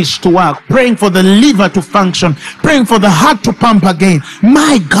kidneys to work, praying for the liver to function, praying for the heart to pump again.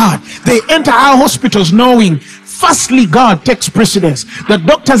 My God, they enter our hospitals knowing, firstly, God takes precedence. The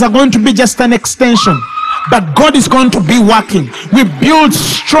doctors are going to be just an extension, but God is going to be working. We build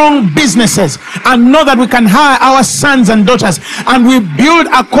strong businesses and know that we can hire our sons and daughters, and we build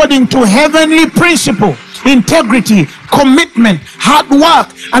according to heavenly principle, integrity, commitment, hard work,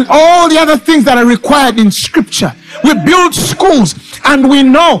 and all the other things that are required in scripture. We build schools, and we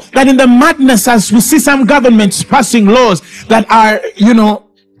know that in the madness, as we see some governments passing laws that are,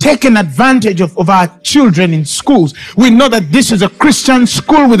 taking advantage of our children in schools, we know that this is a Christian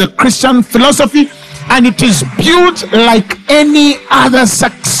school with a Christian philosophy, and it is built like any other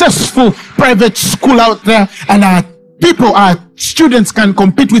successful private school out there, and our students can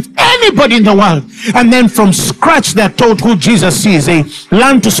compete with anybody in the world. And then from scratch they're taught who Jesus is. They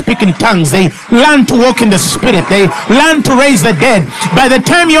learn to speak in tongues. They learn to walk in the spirit. They learn to raise the dead. By the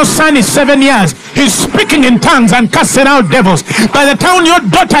time your son is 7 years, he's speaking in tongues and casting out devils. By the time your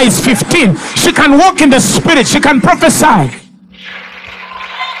daughter is 15, she can walk in the spirit. She can prophesy.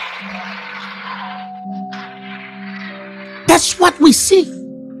 That's what we see.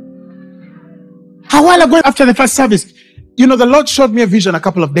 A while ago, after the first service, the Lord showed me a vision a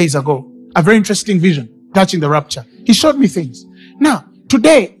couple of days ago. A very interesting vision touching the rapture. He showed me things. Now,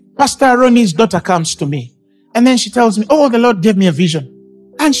 today, Pastor Ronnie's daughter comes to me. And then she tells me, the Lord gave me a vision.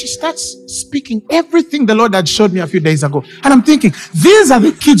 And she starts speaking everything the Lord had showed me a few days ago. And I'm thinking, these are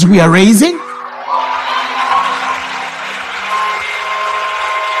the kids we are raising?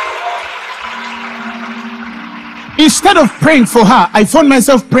 Instead of praying for her, I found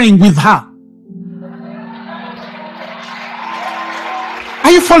myself praying with her.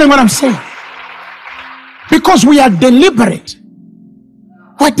 Are you following what I'm saying? Because we are deliberate.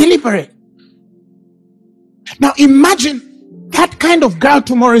 We're deliberate. Now imagine that kind of girl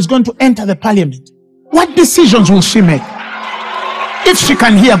tomorrow is going to enter the parliament. What decisions will she make? If she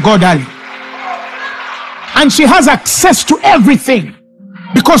can hear God early. And she has access to everything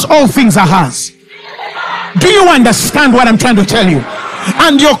because all things are hers. Do you understand what I'm trying to tell you?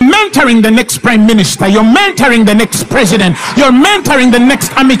 And you're mentoring the next prime minister, you're mentoring the next president, you're mentoring the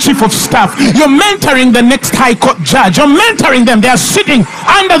next army chief of staff, you're mentoring the next high court judge, you're mentoring them. They are sitting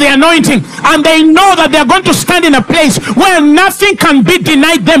under the anointing, and they know that they're going to stand in a place where nothing can be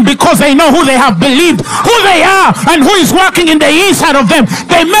denied them, because they know who they have believed, who they are, and who is working in the inside of them.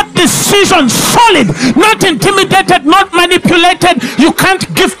 They make decisions solid, not intimidated, not manipulated. You can't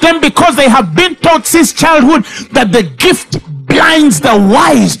gift them because they have been taught since childhood that the gift blinds the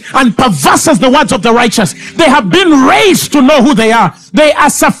wise and perverses the words of the righteous. They have been raised to know who they are. They are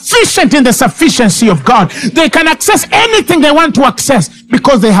sufficient in the sufficiency of God. They can access anything they want to access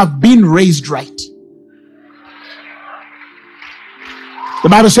because they have been raised right. The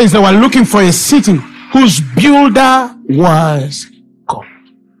Bible says they were looking for a city whose builder was God.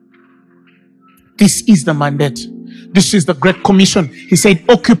 This is the mandate. This is the Great Commission. He said,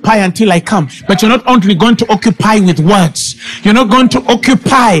 occupy until I come. But you're not only going to occupy with words. You're not going to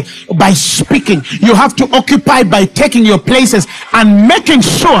occupy by speaking. You have to occupy by taking your places and making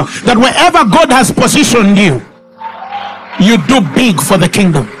sure that wherever God has positioned you, you do big for the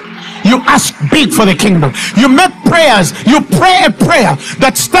kingdom. You ask big for the kingdom. You make prayers. You pray a prayer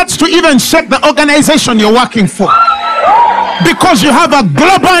that starts to even shake the organization you're working for. Because you have a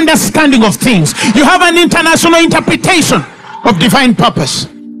global understanding of things. You have an international interpretation of divine purpose.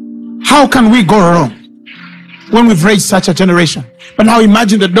 How can we go wrong when we've raised such a generation? But now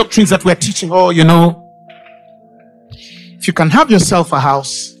imagine the doctrines that we're teaching. If you can have yourself a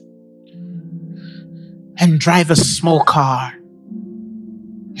house and drive a small car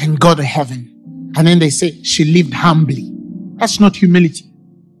and go to heaven, and then they say she lived humbly. That's not humility.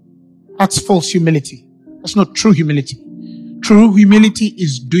 That's false humility. That's not true humility. True humility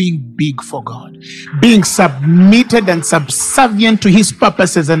is doing big for God. Being submitted and subservient to his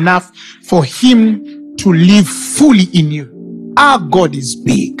purposes enough for him to live fully in you. Our God is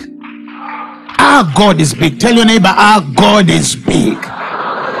big. Our God is big. Tell your neighbor, our God is big.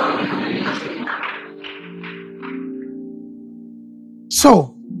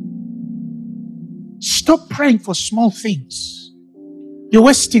 So, stop praying for small things. You're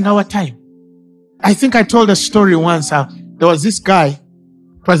wasting our time. I think I told a story once how there was this guy,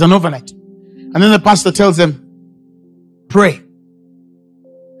 it was an overnight. And then the pastor tells them, pray.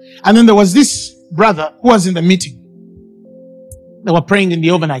 And then there was this brother who was in the meeting. They were praying in the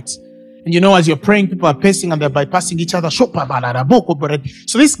overnights. And you know, as you're praying, people are pacing and they're bypassing each other. So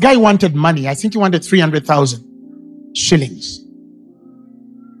this guy wanted money. I think he wanted 300,000 shillings.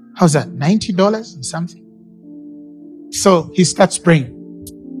 How's that? $90 or something? So he starts praying.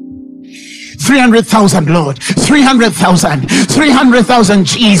 300,000, Lord. 300,000. 300,000,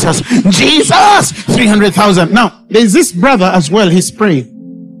 Jesus. Jesus! 300,000. Now, there's this brother as well. He's praying.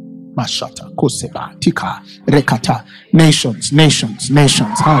 Mashata, Koseba, Tika, Rekata. Nations, nations,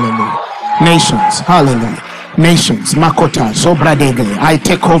 nations. Hallelujah. Nations. Hallelujah. Nations. Makota, Zobradege. I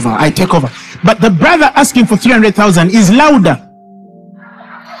take over. I take over. But the brother asking for 300,000 is louder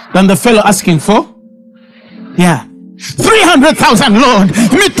than the fellow asking for, 300,000, Lord.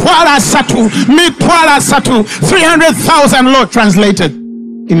 Mitwala Satu. Mitwala Satu. 300,000, Lord. Translated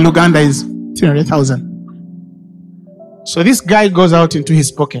in Luganda is 300,000. So this guy goes out into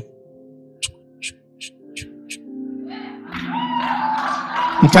his pocket.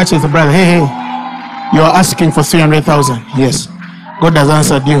 He touches the brother. Hey, you are asking for 300,000. Yes. God has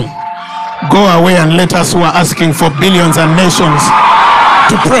answered you. Go away and let us who are asking for billions and nations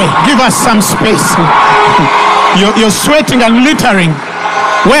to pray. Give us some space. You're sweating and littering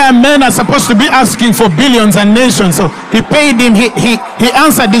where men are supposed to be asking for billions and nations. So he paid him. He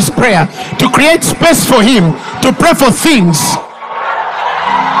answered this prayer to create space for him to pray for things.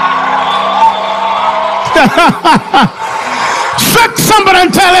 Shake somebody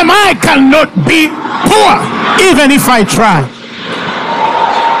and tell him, I cannot be poor even if I try.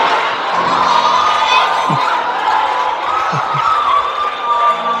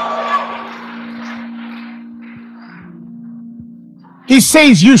 He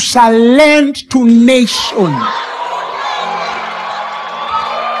says, you shall lend to nations,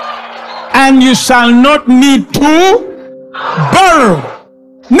 and you shall not need to borrow.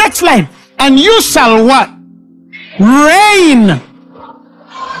 Next line. And you shall what? Reign,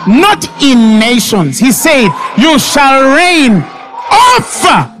 not in nations. He said, you shall reign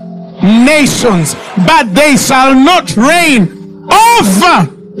over nations, but they shall not reign over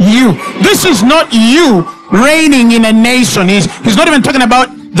you. This is not you reigning in a nation. He's not even talking about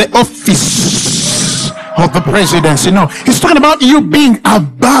the office of the presidency. No, he's talking about you being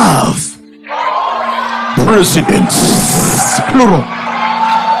above presidents, plural.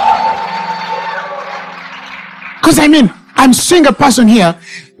 Because I'm seeing a person here.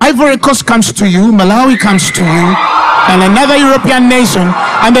 Ivory Coast comes to you, Malawi comes to you, and another European nation,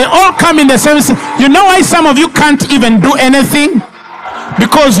 and they all come in the same. You know why some of you can't even do anything?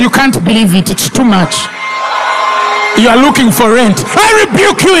 Because you can't believe it. It's too much. You are looking for rent. I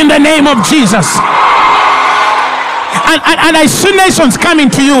rebuke you in the name of Jesus. And I see nations coming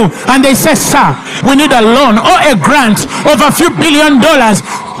to you and they say, sir, we need a loan or a grant of a few $1 billion.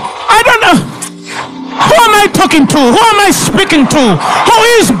 I don't know. Who am I talking to? Who am I speaking to? Who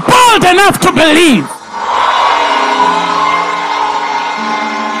is bold enough to believe?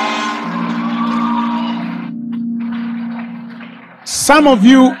 Some of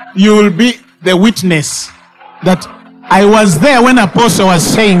you will be the witness that I was there when Apostle was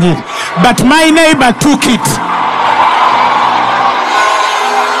saying it, but my neighbor took it.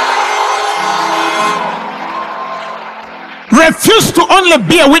 Refuse to only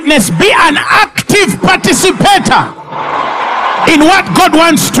be a witness, be an active participator in what God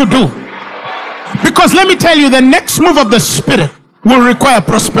wants to do. Because let me tell you, the next move of the Spirit will require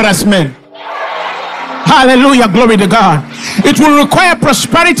prosperous men. Hallelujah, glory to God. It will require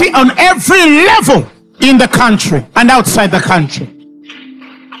prosperity on every level in the country and outside the country.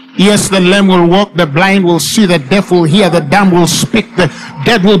 Yes, the lame will walk, the blind will see, the deaf will hear, the dumb will speak, the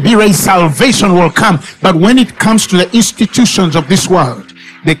dead will be raised, salvation will come. But when it comes to the institutions of this world,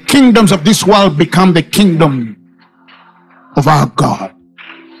 the kingdoms of this world become the kingdom of our God.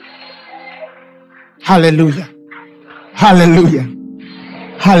 Hallelujah. Hallelujah.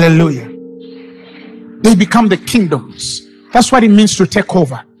 Hallelujah. They become the kingdoms. That's what it means to take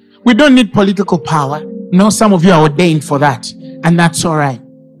over. We don't need political power. No, some of you are ordained for that. And that's all right.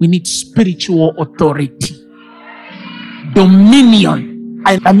 We need spiritual authority. Dominion.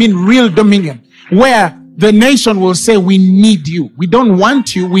 I mean real dominion. Where the nation will say, we need you. We don't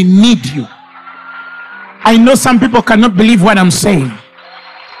want you, we need you. I know some people cannot believe what I'm saying.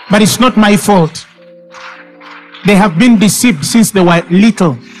 But it's not my fault. They have been deceived since they were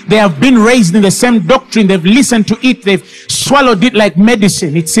little. They have been raised in the same doctrine. They've listened to it. They've swallowed it like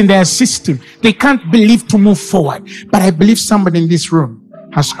medicine. It's in their system. They can't believe to move forward. But I believe somebody in this room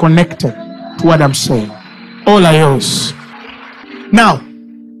has connected to what I'm saying. All are yours. Now,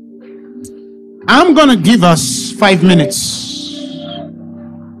 I'm going to give us 5 minutes.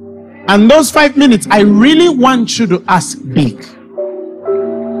 And those 5 minutes, I really want you to ask big.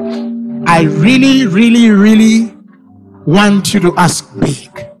 I really want you to ask big.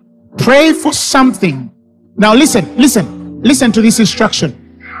 Pray for something. Now listen to this instruction.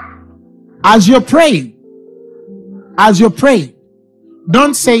 As you're praying,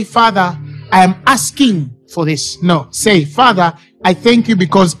 don't say, Father, I am asking for this. No, say, Father, I thank you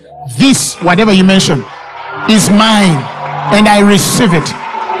because this, whatever you mention, is mine and I receive it.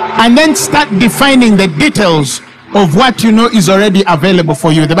 And then start defining the details of what you know is already available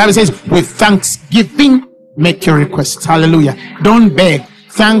for you. The Bible says, with thanksgiving, make your requests. Hallelujah. Don't beg.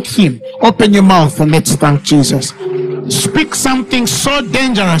 Thank him. Open your mouth and let's thank Jesus. Speak something so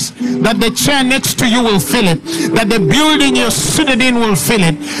dangerous that the chair next to you will feel it, that the building you're seated in will feel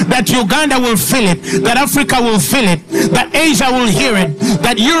it, that Uganda will feel it, that Africa will feel it, that Asia will hear it,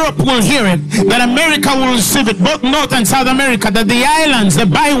 that Europe will hear it, that America will receive it, both North and South America, that the islands, the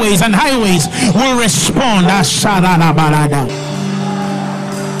byways and highways will respond.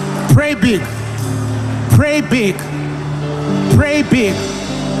 Pray big. Pray big. Pray big.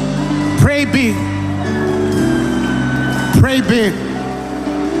 Pray big. Pray big.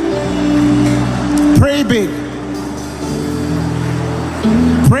 Pray big.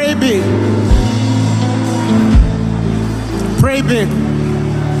 Pray big. Pray big.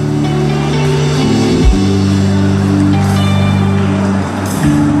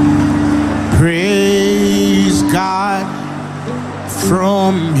 Praise God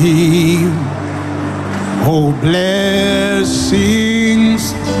from him. Oh,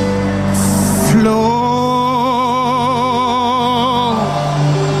 blessings flow.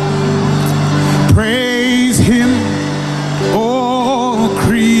 Praise him, all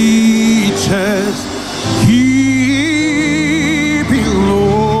creatures here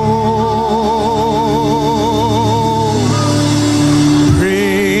below.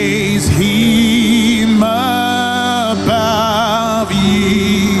 Praise him above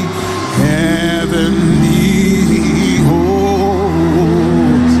ye heavenly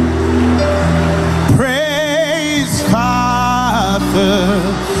hosts. Praise Father,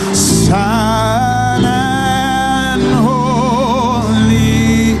 Son, and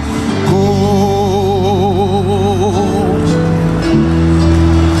Holy Ghost.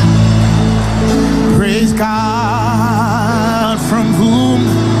 Praise God from whom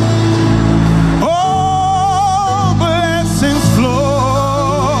all blessings flow.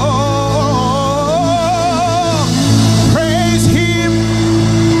 Praise him,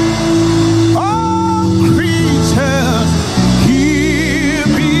 all creatures here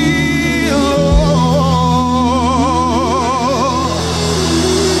below.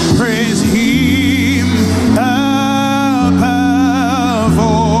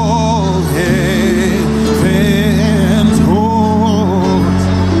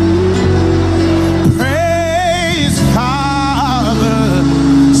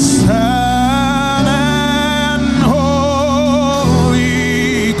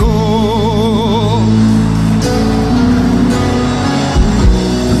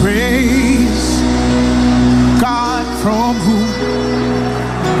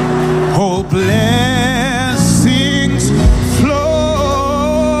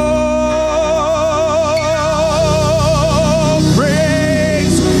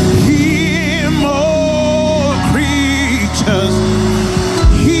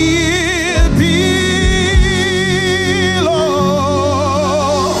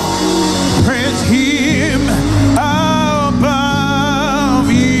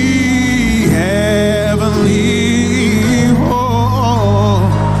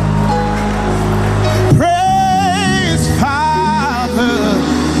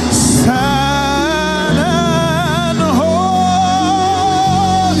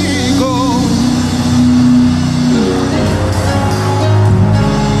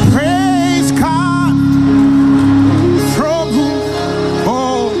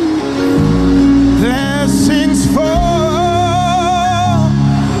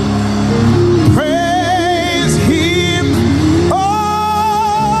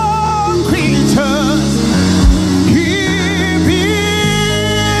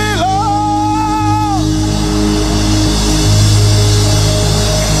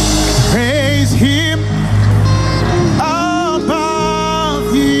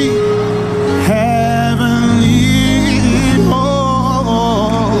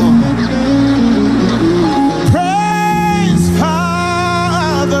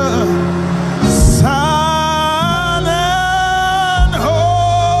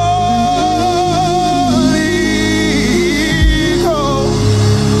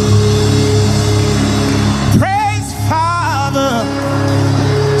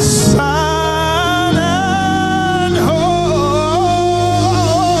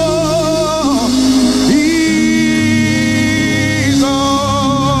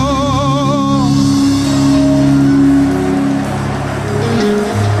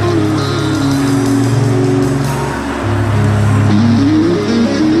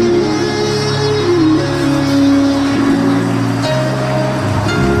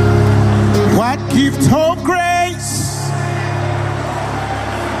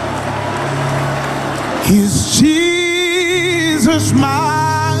 Is Jesus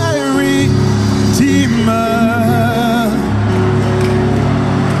my Redeemer?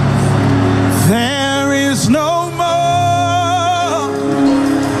 There is no more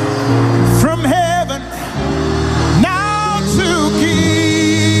from heaven now to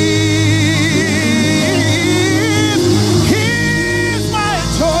give. He's my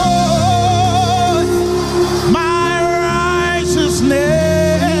joy, my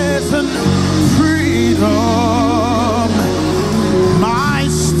righteousness and freedom, my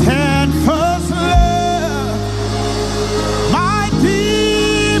steadfast love, my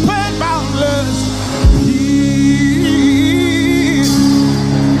deep and boundless peace.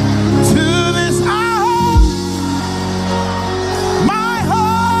 To this hour, my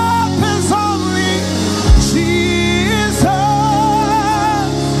hope is only Jesus.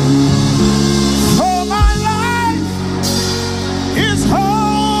 For my life is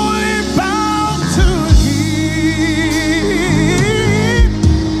wholly bound to Him.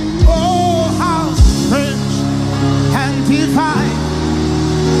 Oh, how strange and divine!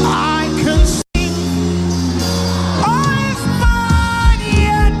 I can sing, all is mine,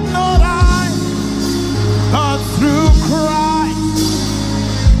 yet not I, but through Christ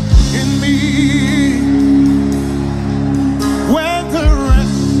in me. When the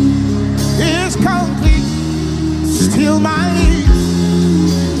rest is complete, still my lips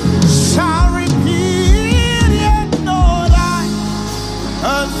shall repeat, yet not I,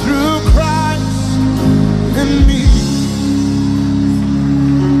 but through Christ in me.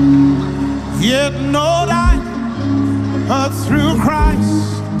 Yet not I, but through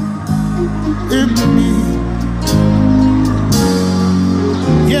Christ in me.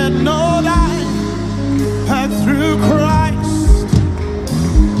 Yet not I, but through Christ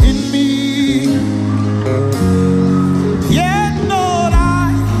in me. Yet not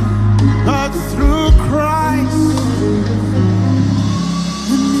I, but through Christ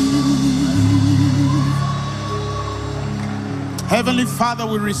in me. Heavenly Father,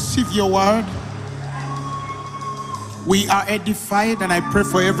 we receive your word. We are edified, and I pray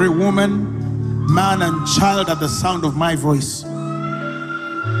for every woman, man, and child at the sound of my voice,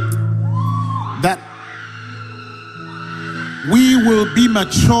 that we will be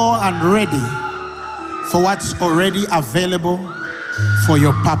mature and ready for what's already available for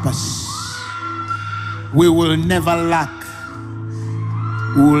your purpose. We will never lack.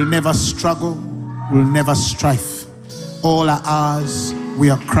 We will never struggle. We will never strive. All are ours.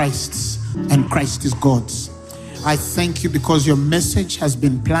 We are Christ's, and Christ is God's. I thank you because your message has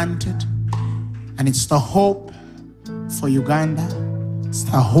been planted, and it's the hope for Uganda. It's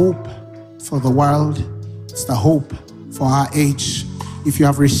the hope for the world. It's the hope for our age. If you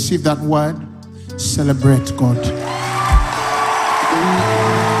have received that word, celebrate God.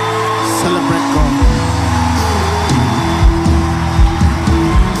 Celebrate God.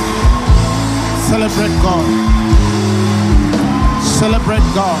 Celebrate God. Celebrate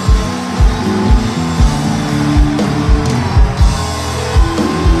God.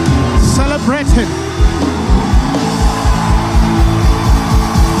 Celebrate Him.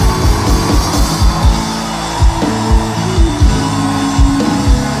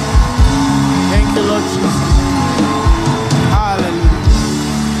 Thank you, Lord Jesus. Hallelujah.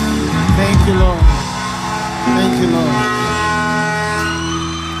 Thank you, Lord. Thank you, Lord.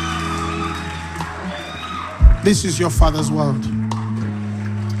 This is your Father's world.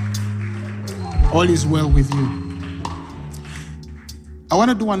 All is well with you. I want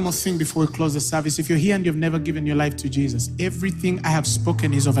to do one more thing before we close the service. If you're here and you've never given your life to Jesus, everything I have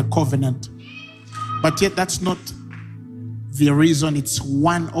spoken is of a covenant. But yet that's not the reason. It's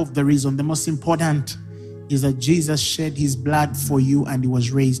one of the reasons. The most important is that Jesus shed his blood for you and he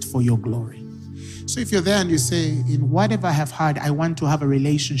was raised for your glory. So if you're there and you say, in whatever I have heard, I want to have a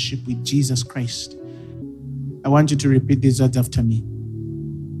relationship with Jesus Christ, I want you to repeat these words after me.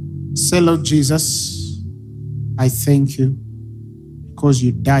 Say, Lord Jesus, I thank you because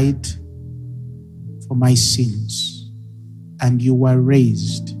you died for my sins and you were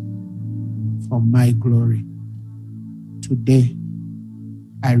raised for my glory. Today,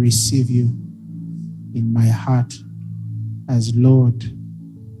 I receive you in my heart as Lord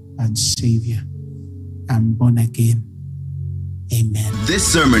and Savior. I'm born again Amen. This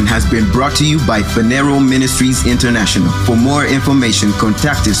sermon has been brought to you by Phaneroo Ministries International. For more information,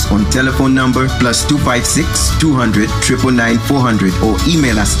 contact us on telephone number +256 200 999 400 or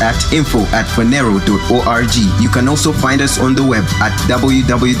email us at info@phaneroo.org. You can also find us on the web at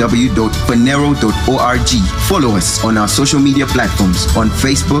www.phaneroo.org. Follow us on our social media platforms on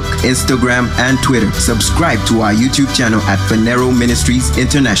Facebook, Instagram, and Twitter. Subscribe to our YouTube channel at Phaneroo Ministries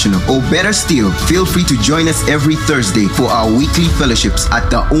International. Or better still, feel free to join us every Thursday for our weekly fellowships at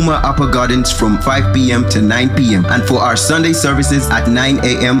the Uma Upper Gardens from 5 p.m. to 9 p.m. and for our Sunday services at 9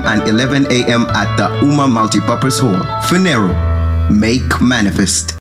 a.m. and 11 a.m. at the Uma Multipurpose Hall. Phaneroo, make manifest.